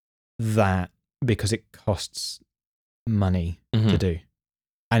that because it costs money to do.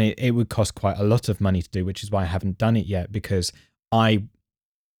 And it would cost quite a lot of money to do, which is why I haven't done it yet, because I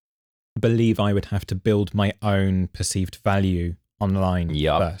believe I would have to build my own perceived value online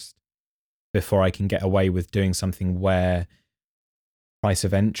first before I can get away with doing something where price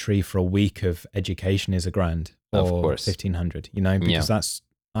of entry for a week of education is $1,000 or $1,500, you know, because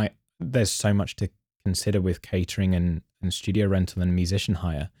there's so much to consider with catering and studio rental and musician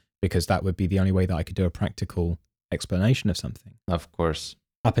hire, because that would be the only way that I could do a practical explanation of something. Of course.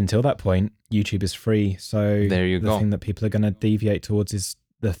 Up until that point, YouTube is free. So there you go. The thing that people are going to deviate towards is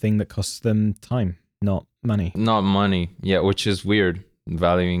the thing that costs them time, not money. Not money. Yeah, which is weird,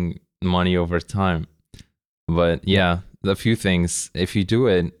 valuing money over time. But yeah, the few things, if you do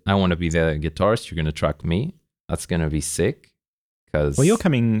it, I want to be the guitarist, you're going to track me. That's going to be sick. Well, you're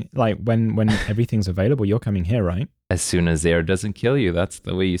coming, like, when everything's available, you're coming here, right? As soon as air doesn't kill you, that's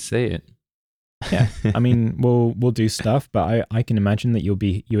the way you say it. Yeah, I mean, we'll do stuff, but I can imagine that you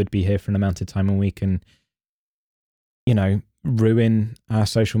would be here for an amount of time, and we can, you know, ruin our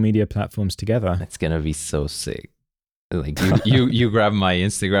social media platforms together. It's gonna be so sick. Like you grab my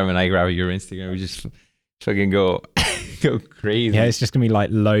Instagram and I grab your Instagram. We just fucking go crazy. Yeah, it's just gonna be like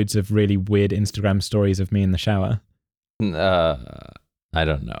loads of really weird Instagram stories of me in the shower. I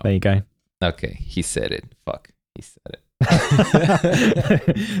don't know. There you go. Okay, he said it. Fuck, he said it.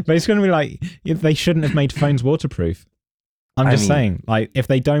 But it's going to be like, they shouldn't have made phones waterproof. I'm just saying, like, if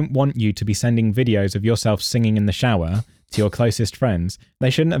they don't want you to be sending videos of yourself singing in the shower to your closest friends, they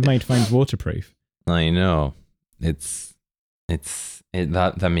shouldn't have made phones waterproof. I know.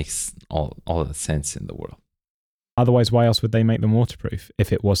 That makes all the sense in the world. Otherwise, why else would they make them waterproof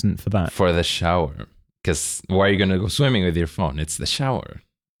if it wasn't for that? For the shower. Because why are you going to go swimming with your phone? It's the shower.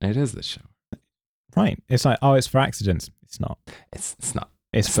 It is the shower. Right. It's like, oh, it's for accidents. It's not. It's not.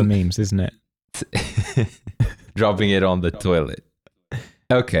 It's for memes, isn't it? Dropping it on the toilet.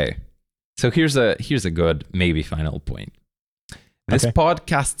 Okay. So here's a good maybe final point. This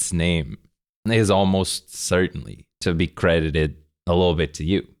podcast's name is almost certainly to be credited a little bit to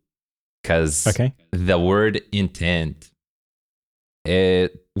you. Because the word intent,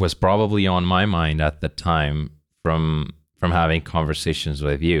 it was probably on my mind at the time from having conversations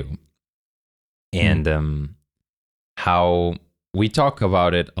with you. And how we talk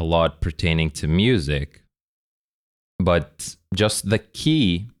about it a lot pertaining to music, but just the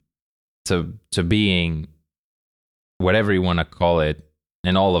key to being whatever you want to call it,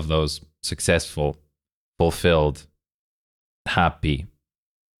 and all of those successful, fulfilled, happy,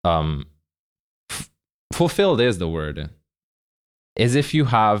 fulfilled is the word, is if you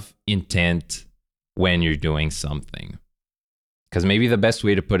have intent when you're doing something. Because maybe the best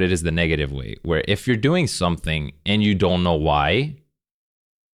way to put it is the negative way, where if you're doing something and you don't know why,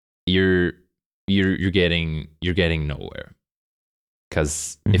 you're getting nowhere.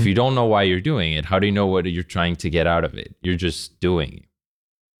 Because if you don't know why you're doing it, how do you know what you're trying to get out of it? You're just doing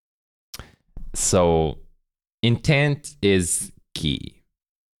it. So intent is key.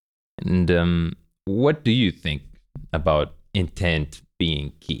 And what do you think about intent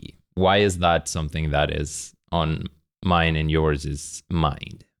being key? Why is that something that is on mine and yours'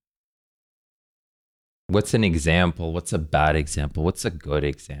 mind? What's an example? What's a bad example? What's a good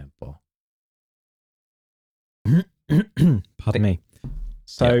example? Pardon me.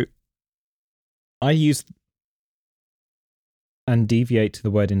 So I use and deviate to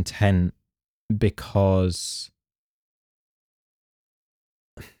the word intent because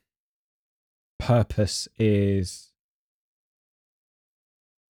purpose is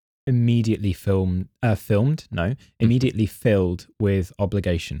immediately immediately filled with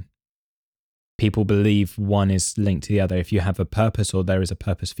obligation. People believe one is linked to the other. If you have a purpose or there is a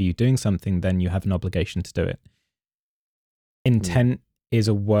purpose for you doing something, then you have an obligation to do it. Intent is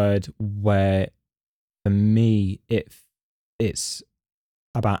a word where, for me, it's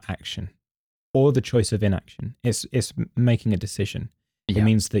about action or the choice of inaction. It's making a decision. It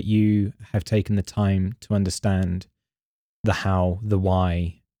means that you have taken the time to understand the how, the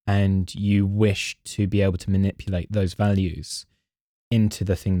why, and you wish to be able to manipulate those values into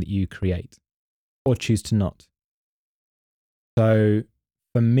the thing that you create or choose to not. So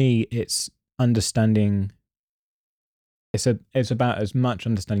for me, it's understanding. It's about as much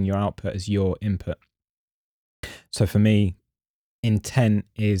understanding your output as your input. So for me, intent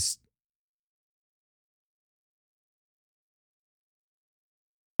is,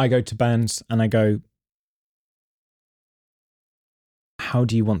 I go to bands and I go, how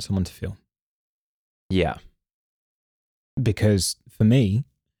do you want someone to feel? Yeah. Because for me,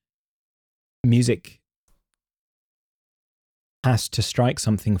 music has to strike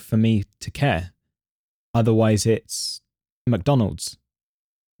something for me to care. Otherwise, it's McDonald's.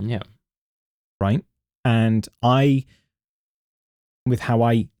 Yeah. Right? And I'm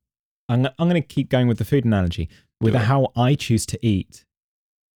going to keep going with the food analogy. With how I choose to eat,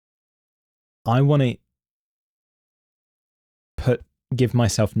 I want to give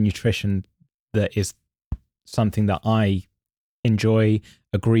myself nutrition that is something that I enjoy,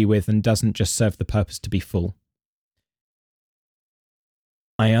 agree with, and doesn't just serve the purpose to be full.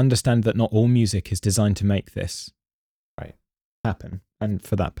 I understand that not all music is designed to make this happen and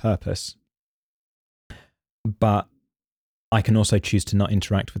for that purpose. But I can also choose to not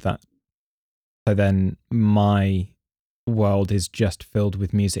interact with that. So then my world is just filled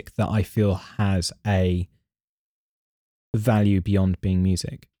with music that I feel has a value beyond being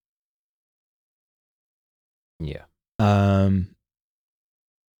music. Yeah. And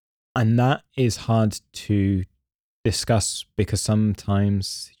that is hard to discuss because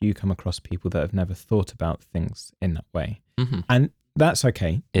sometimes you come across people that have never thought about things in that way. Mm-hmm. And that's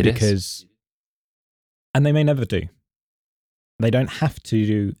okay. And they may never do. They don't have to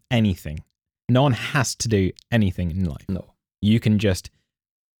do anything. No one has to do anything in life. No. You can just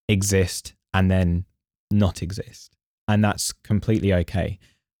exist and then not exist. And that's completely okay.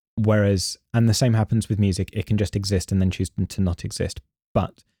 Whereas, and the same happens with music, it can just exist and then choose to not exist.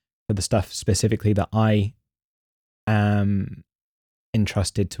 But for the stuff specifically that I am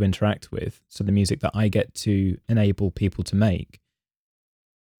entrusted to interact with, so the music that I get to enable people to make,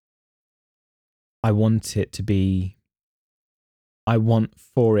 I want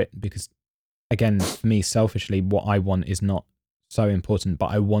for it, because again, for me, selfishly, what I want is not so important, but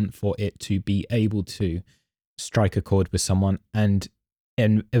I want for it to be able to strike a chord with someone and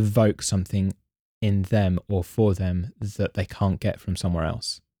evoke something in them or for them that they can't get from somewhere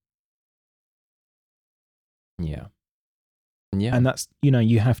else. Yeah. Yeah. And that's,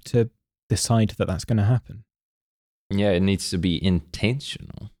 you have to decide that that's going to happen. Yeah, it needs to be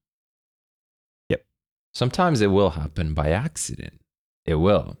intentional. Yep. Sometimes it will happen by accident. It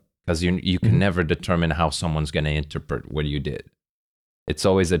will, because you can never determine how someone's going to interpret what you did. It's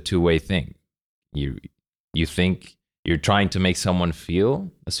always a two-way thing. You think you're trying to make someone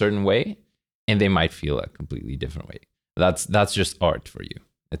feel a certain way, and they might feel a completely different way. That's just art for you.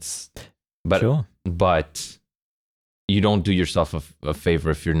 Sure. But you don't do yourself a favor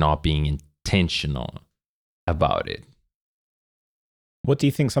if you're not being intentional about it. What do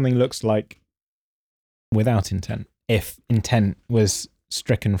you think something looks like without intent? If intent was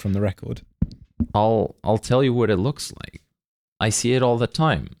stricken from the record? I'll tell you what it looks like. I see it all the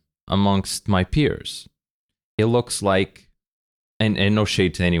time amongst my peers. It looks like, and no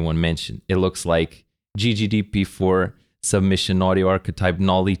shade to anyone mentioned, it looks like GGDP4 submission audio archetype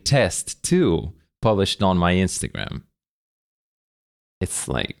Nolly test 2 published on my Instagram. It's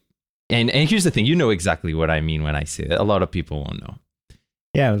like, and here's the thing, you know exactly what I mean when I say it. A lot of people won't know.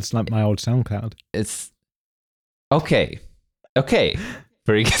 Yeah, it's like my old SoundCloud. It's okay.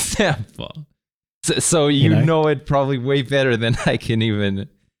 For example, so you know it probably way better than I can even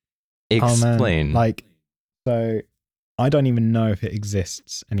explain. Oh, man. So I don't even know if it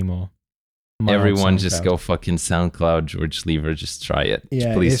exists anymore. Everyone just go fucking SoundCloud, George Lever, just try it.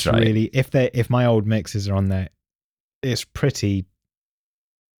 Yeah, please it's try really, it. If my old mixes are on there, it's pretty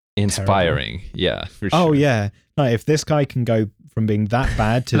inspiring. terrible. Yeah, for sure. Oh yeah. No, if this guy can go from being that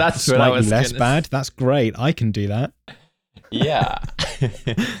bad to That's slightly less bad, that's great. I can do that. Yeah.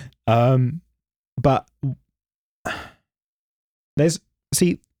 But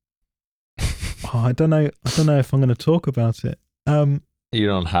I don't know if I'm going to talk about it. You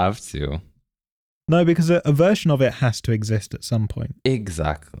don't have to. No, because a version of it has to exist at some point.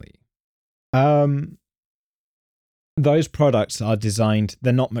 Exactly. Those products are designed,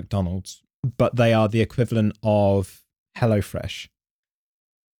 they're not McDonald's, but they are the equivalent of HelloFresh.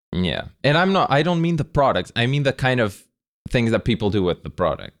 Yeah. And I don't mean the products. I mean the kind of things that people do with the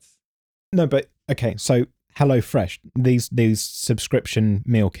products. No, but okay, so HelloFresh, these subscription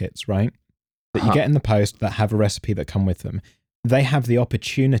meal kits, right? That you get in the post that have a recipe that come with them. They have the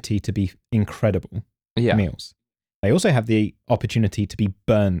opportunity to be incredible meals. They also have the opportunity to be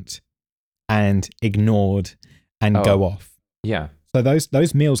burnt and ignored and go off. Yeah. So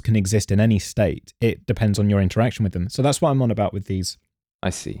those meals can exist in any state. It depends on your interaction with them. So that's what I'm on about with these.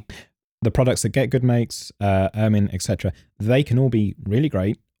 I see. The products that Get Good makes, Ermin, etc., they can all be really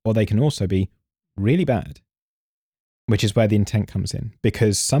great, or they can also be really bad, which is where the intent comes in.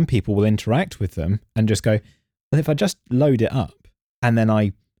 Because some people will interact with them and just go, well, if I just load it up and then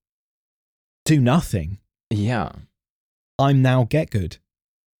I do nothing, I'm now Get Good.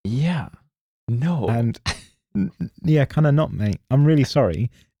 Yeah. No. And yeah, kind of not, mate. I'm really sorry.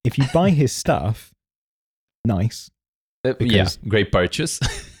 If you buy his stuff, nice. Yeah, great purchase.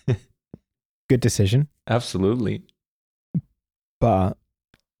 Good decision. Absolutely. But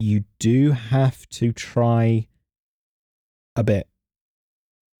you do have to try a bit,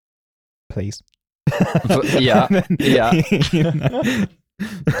 please. Yeah. You know?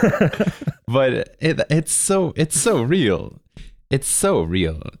 But it's so real. It's so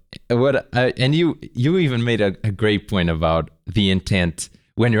real. And you even made a great point about the intent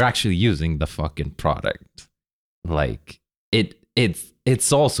when you're actually using the fucking product. Like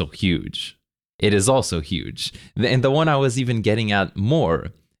it's also huge. It is also huge. And the one I was even getting at more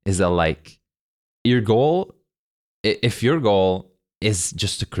is that, like, your goal, if your goal is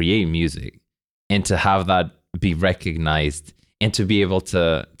just to create music and to have that be recognized and to be able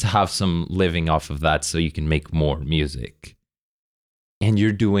to have some living off of that so you can make more music, and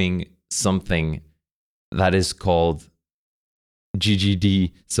you're doing something that is called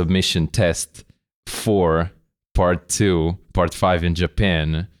GGD submission test 4 part 2, part 5 in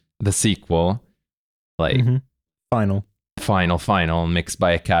Japan, the sequel, like final, mixed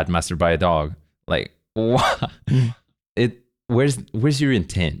by a cat, mastered by a dog. Like, what? Where's your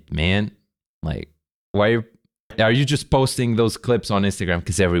intent, man? Like, why are you just posting those clips on Instagram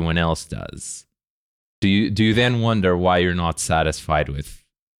because everyone else does? Do you then wonder why you're not satisfied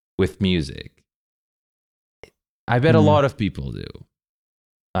with music? I bet a lot of people do.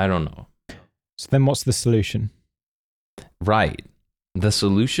 I don't know. So then what's the solution? Right. The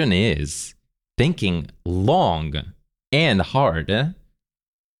solution is thinking long and hard.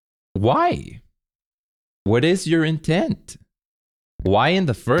 Why? What is your intent? Why in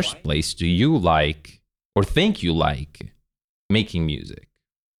the first place do you like or think you like making music?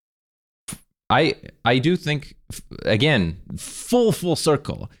 I do think, again, full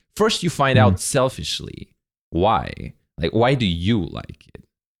circle. First, you find out selfishly why. Like, why do you like it?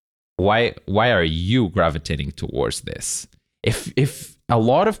 Why are you gravitating towards this? If a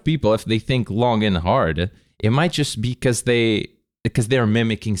lot of people, if they think long and hard, it might just be because they're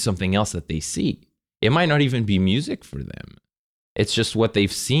mimicking something else that they see. It might not even be music for them. It's just what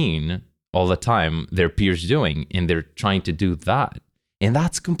they've seen all the time their peers doing, and they're trying to do that. And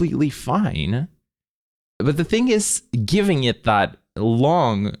that's completely fine. But the thing is, giving it that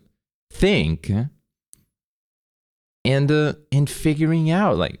long think and figuring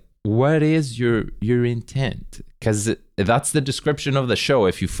out, like, what is your intent? Because that's the description of the show.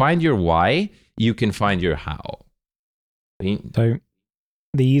 If you find your why, you can find your how. So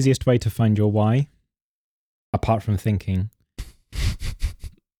the easiest way to find your why, apart from thinking.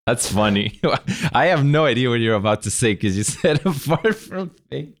 That's funny. I have no idea what you're about to say because you said apart from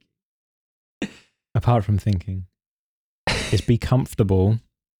thinking. Apart from thinking, is be comfortable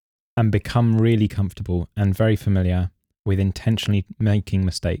and become really comfortable and very familiar with intentionally making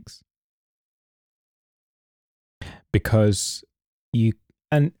mistakes. Because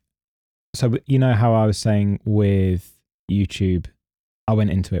so you know how I was saying with YouTube, I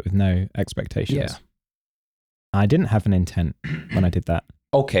went into it with no expectations. Yeah. I didn't have an intent when I did that.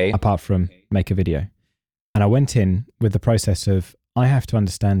 Okay. Apart from make a video. And I went in with the process of, I have to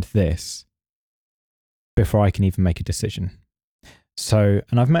understand this before I can even make a decision. So,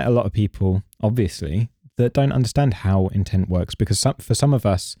 and I've met a lot of people, obviously, that don't understand how intent works, because for some of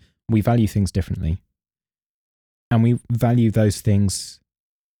us, we value things differently. And we value those things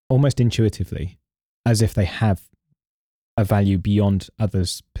almost intuitively, as if they have a value beyond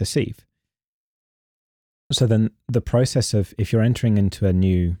others perceive. So then the process of, if you're entering into a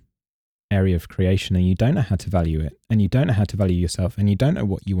new area of creation and you don't know how to value it, and you don't know how to value yourself, and you don't know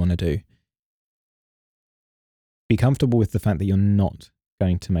what you want to do, be comfortable with the fact that you're not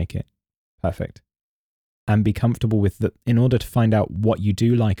going to make it perfect. And be comfortable with that. In order to find out what you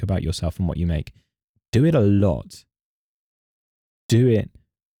do like about yourself and what you make, do it a lot. Do it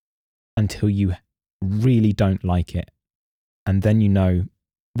until you really don't like it. And then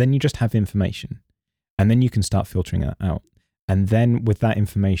then you just have information. And then you can start filtering it out. And then with that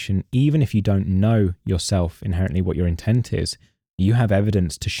information, even if you don't know yourself inherently what your intent is, you have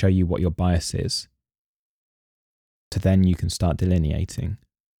evidence to show you what your bias is. So then you can start delineating.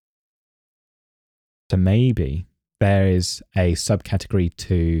 So maybe there is a subcategory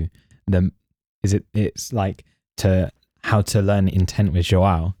to it's like to how to learn intent with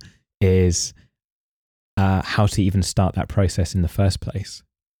João is how to even start that process in the first place.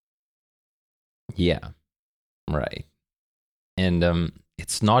 Yeah, right. And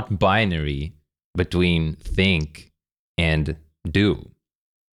it's not binary between think and do.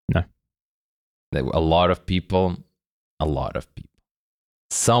 No. A lot of people,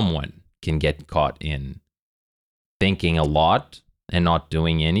 someone can get caught in thinking a lot and not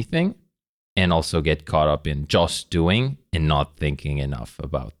doing anything, and also get caught up in just doing and not thinking enough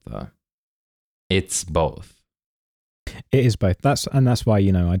about it's both. It is both. That's why,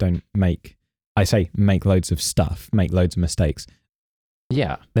 I don't make loads of stuff, make loads of mistakes.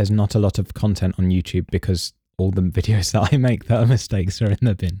 Yeah. There's not a lot of content on YouTube because all the videos that I make that are mistakes are in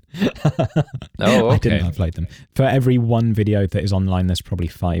the bin. Oh, okay. I didn't upload them. For every one video that is online, there's probably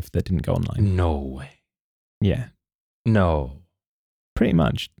 5 that didn't go online. No way. Yeah. No. Pretty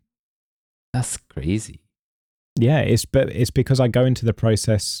much. That's crazy. Yeah, it's because I go into the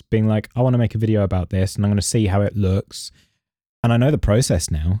process being like, I want to make a video about this and I'm going to see how it looks. And I know the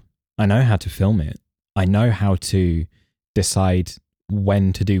process now. I know how to film it. I know how to decide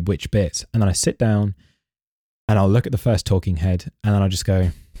when to do which bits. And then I sit down and I'll look at the first talking head and then I'll just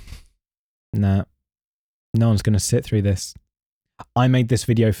go, nah, no one's going to sit through this. I made this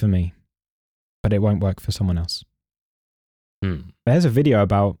video for me, but it won't work for someone else. There's a video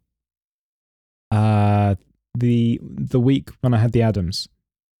about the week when I had the Adams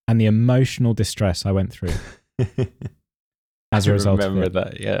and the emotional distress I went through as a result of it. I remember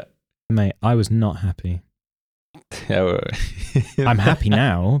that, yeah. Mate, I was not happy. I'm happy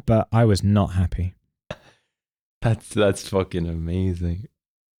now, but I was not happy. That's fucking amazing.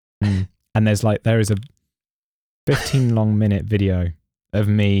 And there is a 15 long minute video of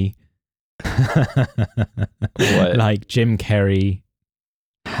me What? Like Jim Carrey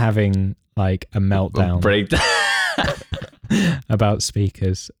having like a meltdown Breakdown. about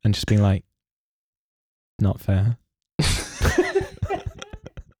speakers and just being like, not fair.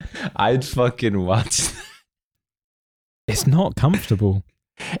 I'd fucking watch that. It's not comfortable.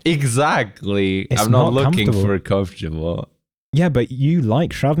 Exactly. It's I'm not not looking comfortable. for comfortable. Yeah, but you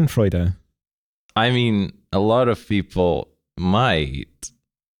like Schadenfreude. I mean, a lot of people might.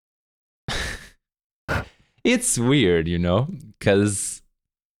 It's weird, you know, because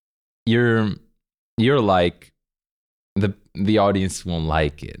you're like the audience won't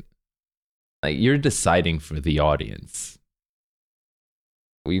like it. Like you're deciding for the audience.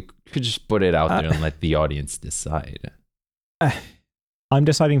 We could just put it out there and let the audience decide. I'm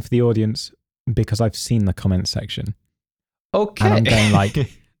deciding for the audience because I've seen the comment section. Okay. And I'm going like,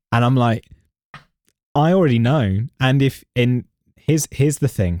 and I'm like, I already know. And here's the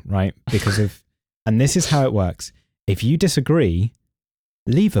thing, right? Because of, and this is how it works. If you disagree,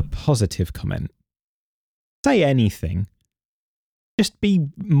 leave a positive comment. Say anything. Just be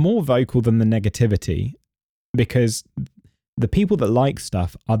more vocal than the negativity, because the people that like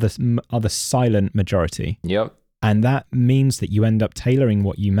stuff are the silent majority. Yep. And that means that you end up tailoring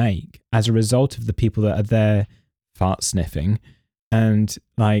what you make as a result of the people that are there fart sniffing and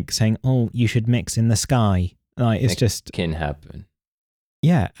like saying, oh, you should mix in the sky. Like it's just can happen.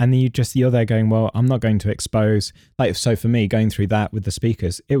 Yeah. And then you're there going, well, I'm not going to expose, like, so for me going through that with the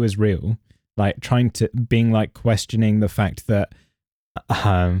speakers, it was real, like being like questioning the fact that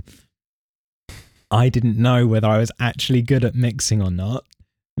I didn't know whether I was actually good at mixing or not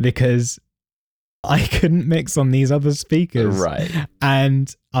because I couldn't mix on these other speakers. Right.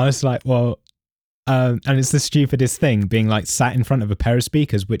 And I was like, well, and it's the stupidest thing being like sat in front of a pair of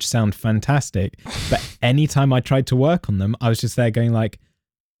speakers, which sound fantastic. But anytime I tried to work on them, I was just there going like,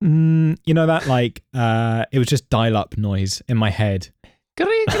 you know, that like, it was just dial up noise in my head.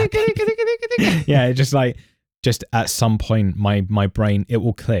 Yeah, it just at some point my brain, it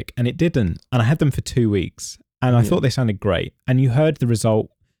will click, and it didn't. And I had them for 2 weeks and I thought they sounded great. And you heard the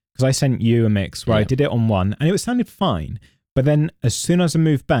result because I sent you a mix where I did it on one and it sounded fine. But then as soon as I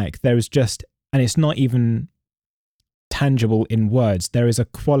moved back, there was just, and it's not even tangible in words, there is a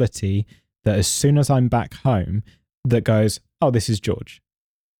quality that as soon as I'm back home that goes, oh, this is George.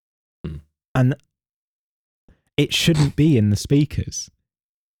 And it shouldn't be in the speakers.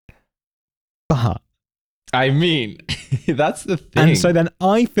 But I mean, that's the thing. And so then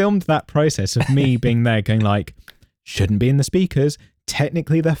I filmed that process of me being there going like, shouldn't be in the speakers.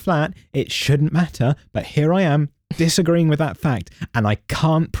 Technically they're flat. It shouldn't matter. But here I am disagreeing with that fact. And I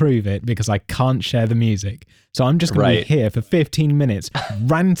can't prove it because I can't share the music. So I'm just going to be here for 15 minutes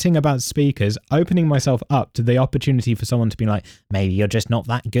ranting about speakers, opening myself up to the opportunity for someone to be like, maybe you're just not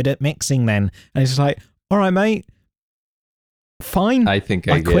that good at mixing then. And it's just like, all right, mate. Fine. I think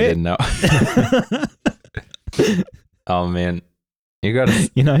I get it now. Oh man, you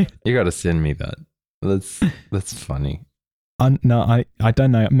gotta send me that. That's funny. No, I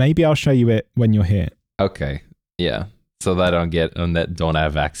don't know. Maybe I'll show you it when you're here. Okay, yeah. So that I don't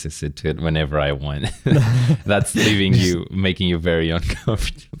have access to it whenever I want. That's making you very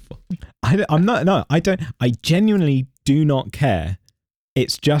uncomfortable. I'm not. No, I don't. I genuinely do not care.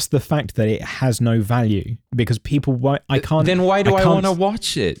 It's just the fact that it has no value because people won't. I can't. Then why do I want to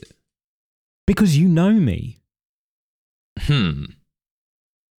watch it? Because you know me.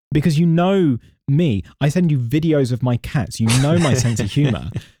 Because you know me. I send you videos of my cats. You know my sense of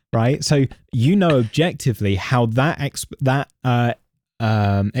humor, right? So you know objectively how that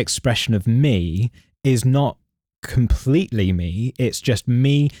expression of me is not completely me. It's just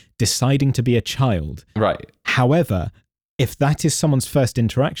me deciding to be a child. Right. However, if that is someone's first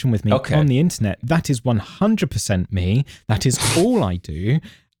interaction with me on the internet, that is 100% me. That is all I do.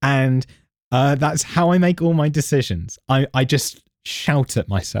 And that's how I make all my decisions. I just shout at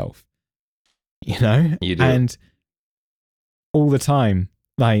myself, you know? You do. And all the time,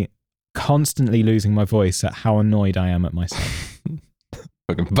 like constantly losing my voice at how annoyed I am at myself.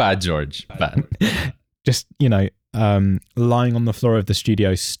 Bad, George. Bad. Just, you know, lying on the floor of the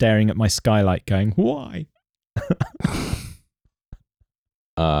studio, staring at my skylight going, why?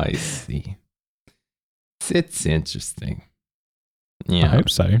 I see. It's interesting. Yeah. I hope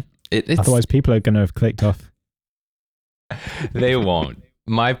so. Otherwise, people are going to have clicked off. They won't.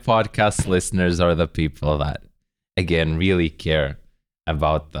 My podcast listeners are the people that, again, really care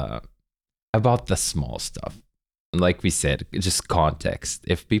about the small stuff. Like we said, just context.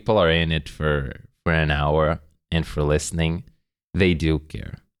 If people are in it for an hour and for listening, they do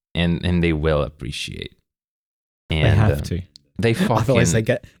care, and they will appreciate. And they have to. They fucking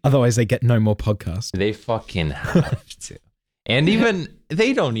otherwise they get no more podcasts. They fucking have to. And even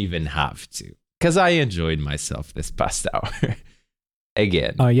they don't even have to. Because I enjoyed myself this past hour.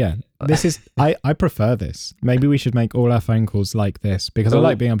 Again. Oh yeah. This is I prefer this. Maybe we should make all our phone calls like this because I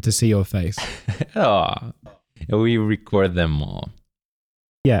like being able to see your face. Oh. We record them all.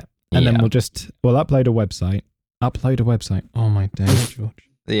 Yeah. And then we'll upload a website. Oh my days, George.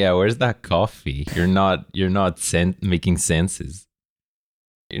 Yeah, where's that coffee? You're not making senses.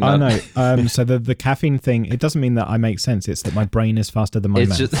 Oh no. So the caffeine thing, it doesn't mean that I make sense. It's that my brain is faster than my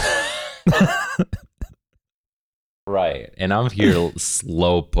mouth. Just right. And I'm here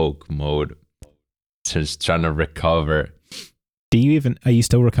slow poke mode. Just trying to recover. Are you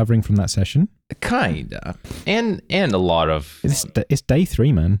still recovering from that session? Kinda. And a lot of it's day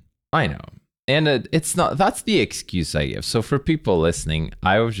 3, man. I know. And it's not, that's the excuse I give. So for people listening,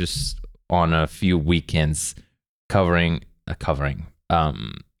 I was just on a few weekends recording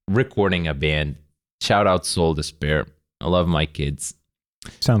a band. Shout out Soul Despair. I love my kids.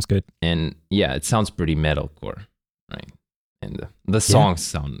 Sounds good. And yeah, it sounds pretty metalcore, right? And the songs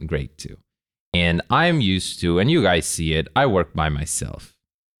sound great too. And I'm used to, and you guys see it, I work by myself,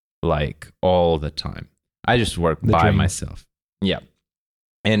 like all the time. I just work by myself. Yeah.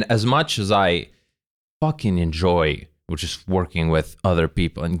 And as much as I fucking enjoy just working with other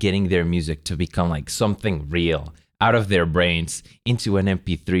people and getting their music to become like something real out of their brains into an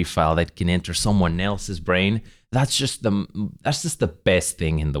MP3 file that can enter someone else's brain, that's just the best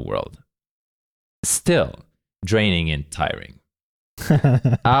thing in the world. Still draining and tiring.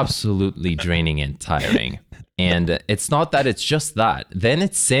 Absolutely draining and tiring. And it's not that, it's just that. Then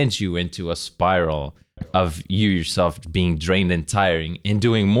it sends you into a spiral of you yourself being drained and tiring and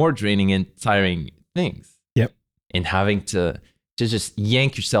doing more draining and tiring things. Yep. And having to just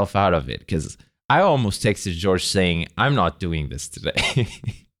yank yourself out of it. Because I almost texted George saying, I'm not doing this today.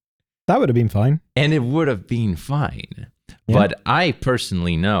 That would have been fine. And it would have been fine. Yeah. But I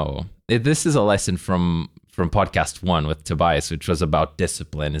personally know, this is a lesson from podcast 1 with Tobias, which was about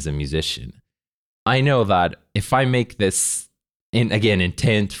discipline as a musician. I know that if I make this,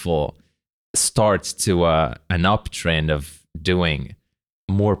 intentful, starts to an uptrend of doing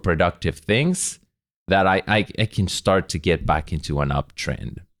more productive things, that I can start to get back into an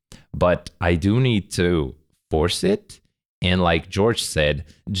uptrend. But I do need to force it. And like George said,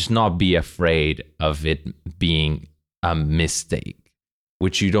 just not be afraid of it being a mistake,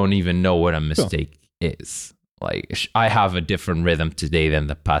 which you don't even know what a mistake is. Like, I have a different rhythm today than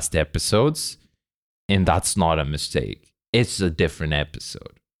the past episodes, and that's not a mistake. It's a different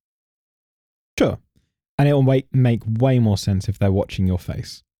episode. Sure. And it will make way more sense if they're watching your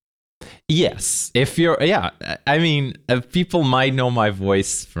face. Yes. If you're, I mean, people might know my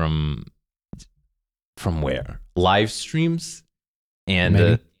voice from where? Live streams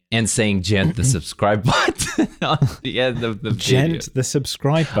and saying gent the subscribe button on the end of the video. Gent the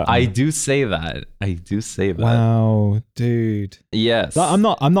subscribe button. I do say that. Wow, dude. Yes. I'm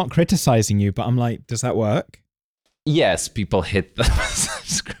not criticizing you, but I'm like, does that work? Yes, people hit the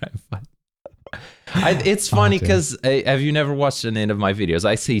subscribe button. It's funny because have you never watched an end of my videos?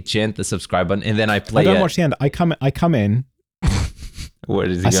 I say gent the subscribe button and then I play. I don't watch the end. I come in. What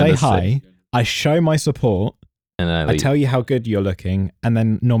is he? I say hi. I show my support. And I tell you how good you're looking, and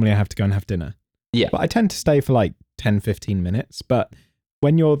then normally I have to go and have dinner. Yeah. But I tend to stay for like 10, 15 minutes. But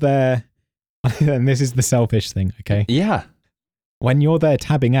when you're there, and this is the selfish thing, okay? Yeah. When you're there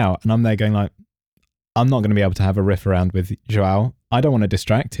tabbing out, and I'm there going like, I'm not going to be able to have a riff around with João. I don't want to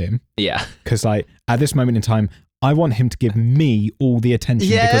distract him. Yeah. Because like at this moment in time, I want him to give me all the attention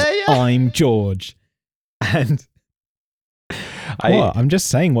because I'm George. And I'm just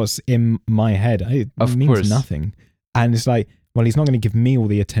saying what's in my head. It means nothing. And it's like, well, he's not going to give me all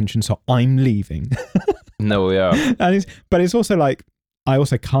the attention, so I'm leaving. No, yeah. But it's also like, I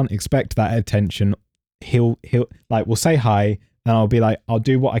also can't expect that attention. He'll like, we'll say hi, and I'll be like, I'll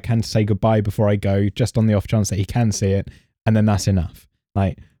do what I can to say goodbye before I go, just on the off chance that he can see it, and then that's enough.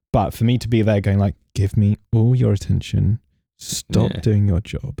 Like, but for me to be there going like, give me all your attention, stop doing your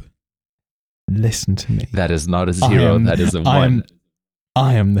job. Listen to me. That is not a 0. That is a 1.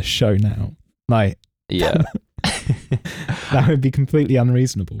 I am the show now. Like, yeah, that would be completely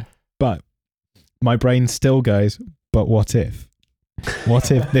unreasonable. But my brain still goes, but what if?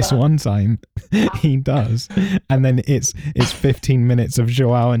 What if this one time he does, and then it's 15 minutes of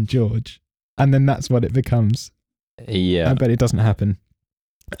João and George, and then that's what it becomes. Yeah, I bet it doesn't happen.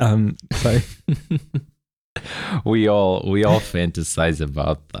 So we all fantasize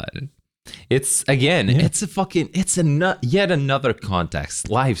about that. It's yet another context.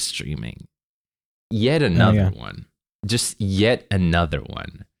 Live streaming, yet another one. just yet another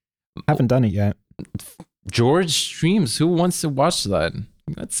one. Haven't done it yet. George streams. Who wants to watch that?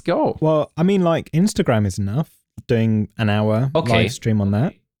 Let's go. Well, I mean, like Instagram is enough. Doing an hour live stream on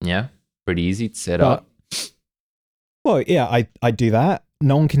that. Yeah, pretty easy to set up. Well, yeah, I do that.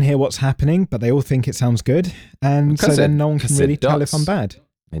 No one can hear what's happening, but they all think it sounds good. And so then no one can really tell if I'm bad.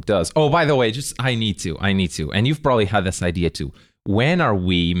 It does. Oh, by the way, I need to. And you've probably had this idea too. When are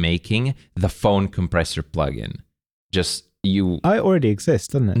we making the phone compressor plugin? It already exists,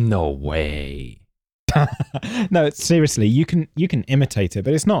 doesn't it? No way. No, seriously, you can imitate it,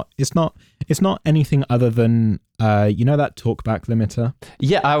 but it's not anything other than that talkback limiter.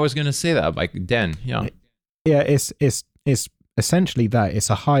 Yeah, I was gonna say that, like Den. Yeah. Yeah, it's essentially that. It's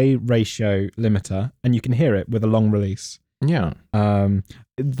a high ratio limiter, and you can hear it with a long release. Yeah. You're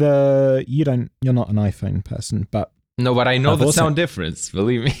not an iPhone person, but no, but I know the sound difference.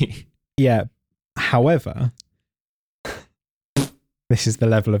 Believe me. Yeah. However, this is the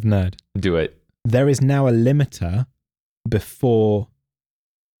level of nerd. Do it. There is now a limiter before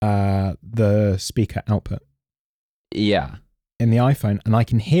the speaker output. Yeah. In the iPhone, and I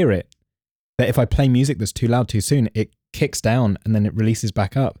can hear it. That if I play music that's too loud too soon, it kicks down and then it releases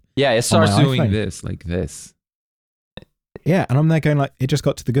back up. Yeah, it starts doing this, like this. Yeah, and I'm there going like, it just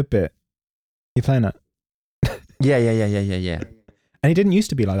got to the good bit. You playing that? Yeah. And it didn't used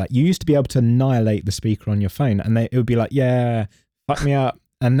to be like that. You used to be able to annihilate the speaker on your phone, and it would be like, yeah, fuck me up.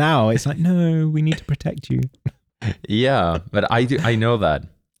 And now it's like, no, we need to protect you. Yeah, but I know that.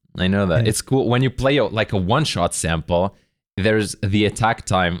 Yeah. It's cool when you play like a one-shot sample. There's the attack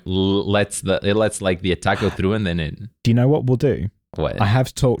time. It lets like the attack go through, and then it. Do you know what we'll do? What? I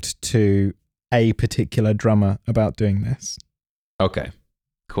have talked to a particular drummer about doing this. Okay,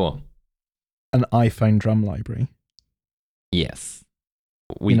 cool. An iPhone drum library. Yes,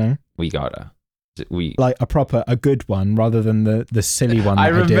 we gotta. Like a good one rather than the silly one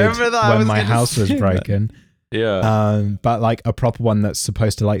that I did when my house was broken. Yeah. But like a proper one that's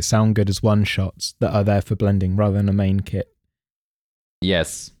supposed to like sound good as one shots that are there for blending rather than a main kit.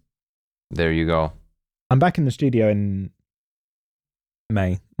 Yes. There you go. I'm back in the studio in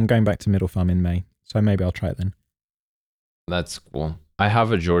May. I'm going back to Middle Farm in May, so maybe I'll try it then. That's cool. I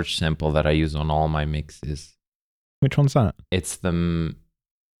have a George sample that I use on all my mixes. Which one's that? It's the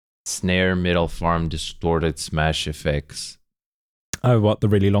snare Middle Farm distorted smash effects. Oh, what, the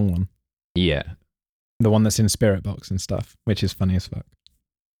really long one? Yeah. The one that's in Spirit Box and stuff, which is funny as fuck.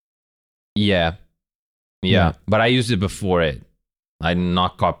 Yeah. But I used it before it. I'm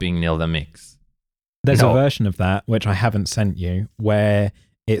not copying Neil the Mix. There's a version of that, which I haven't sent you, where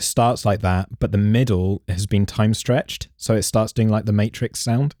it starts like that, but the middle has been time stretched, so it starts doing like the Matrix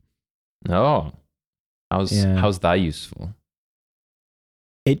sound. Oh. How's that useful?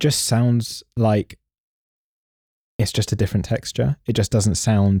 It just sounds like it's just a different texture. It just doesn't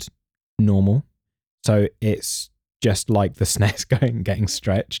sound normal. So it's just like the snares getting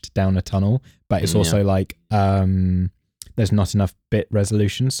stretched down a tunnel, but it's also like there's not enough bit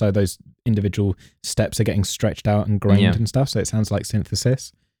resolution, so those individual steps are getting stretched out and grained and stuff. So it sounds like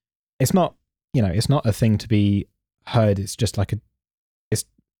synthesis. It's not, it's not a thing to be heard. It's just like it's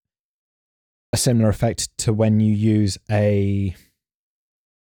a similar effect to when you use a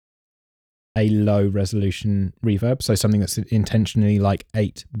low resolution reverb, so something that's intentionally like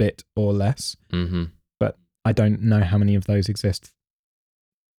 8-bit or less. Mm-hmm. But I don't know how many of those exist.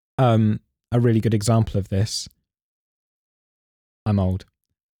 A really good example of this, I'm old.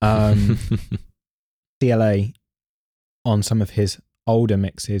 CLA on some of his older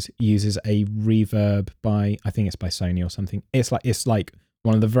mixes uses a reverb I think it's by Sony or something. It's like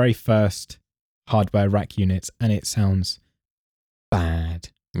one of the very first hardware rack units, and it sounds bad.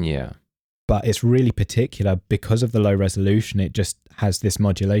 Yeah. But it's really particular because of the low resolution. It just has this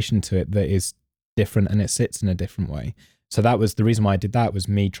modulation to it that is different, and it sits in a different way. So that was the reason why I did that, was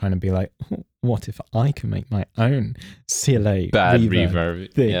me trying to be like, what if I can make my own CLA bad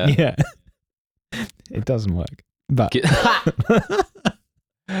reverb thing? Yeah. It doesn't work. But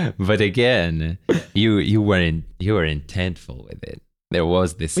but again, you were intentful with it. There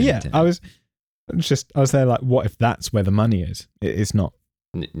was this intent. I was there like, what if that's where the money is? It's not.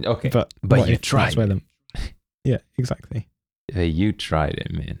 Okay. But you tried. Yeah, exactly. You tried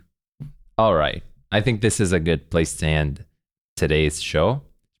it, man. All right. I think this is a good place to end today's show.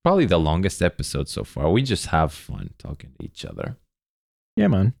 Probably the longest episode so far. We just have fun talking to each other. Yeah,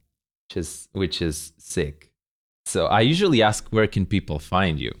 man. Which is sick. So I usually ask, where can people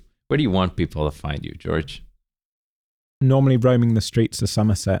find you? Where do you want people to find you, George? Normally roaming the streets of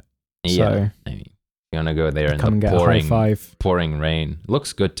Somerset. Yeah. So I mean, you're going to go there in come the and get a high five. pouring rain.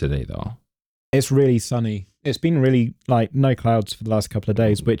 Looks good today, though. It's really sunny. It's been really like no clouds for the last couple of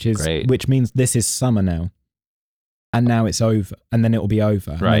days, which means this is summer now. And now it's over, and then it will be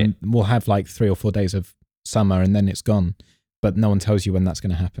over. Right. And then we'll have like 3 or 4 days of summer, and then it's gone. But no one tells you when that's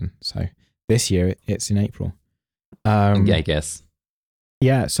going to happen. So this year it's in April. I guess.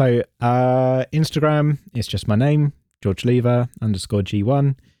 Yeah. So Instagram, it's just my name, George Lever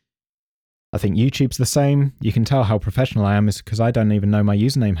 _G1. I think YouTube's the same. You can tell how professional I am is because I don't even know my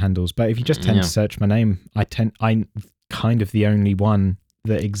username handles. But if you just tend to search my name, I'm kind of the only one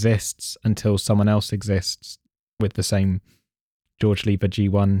that exists until someone else exists with the same George Lever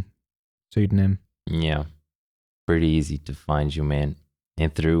G1 pseudonym. Yeah. Pretty easy to find you, man.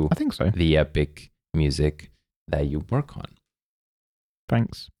 And through I think so. The epic music that you work on.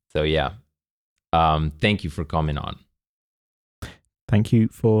 Thanks. So yeah. Thank you for coming on. Thank you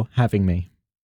for having me.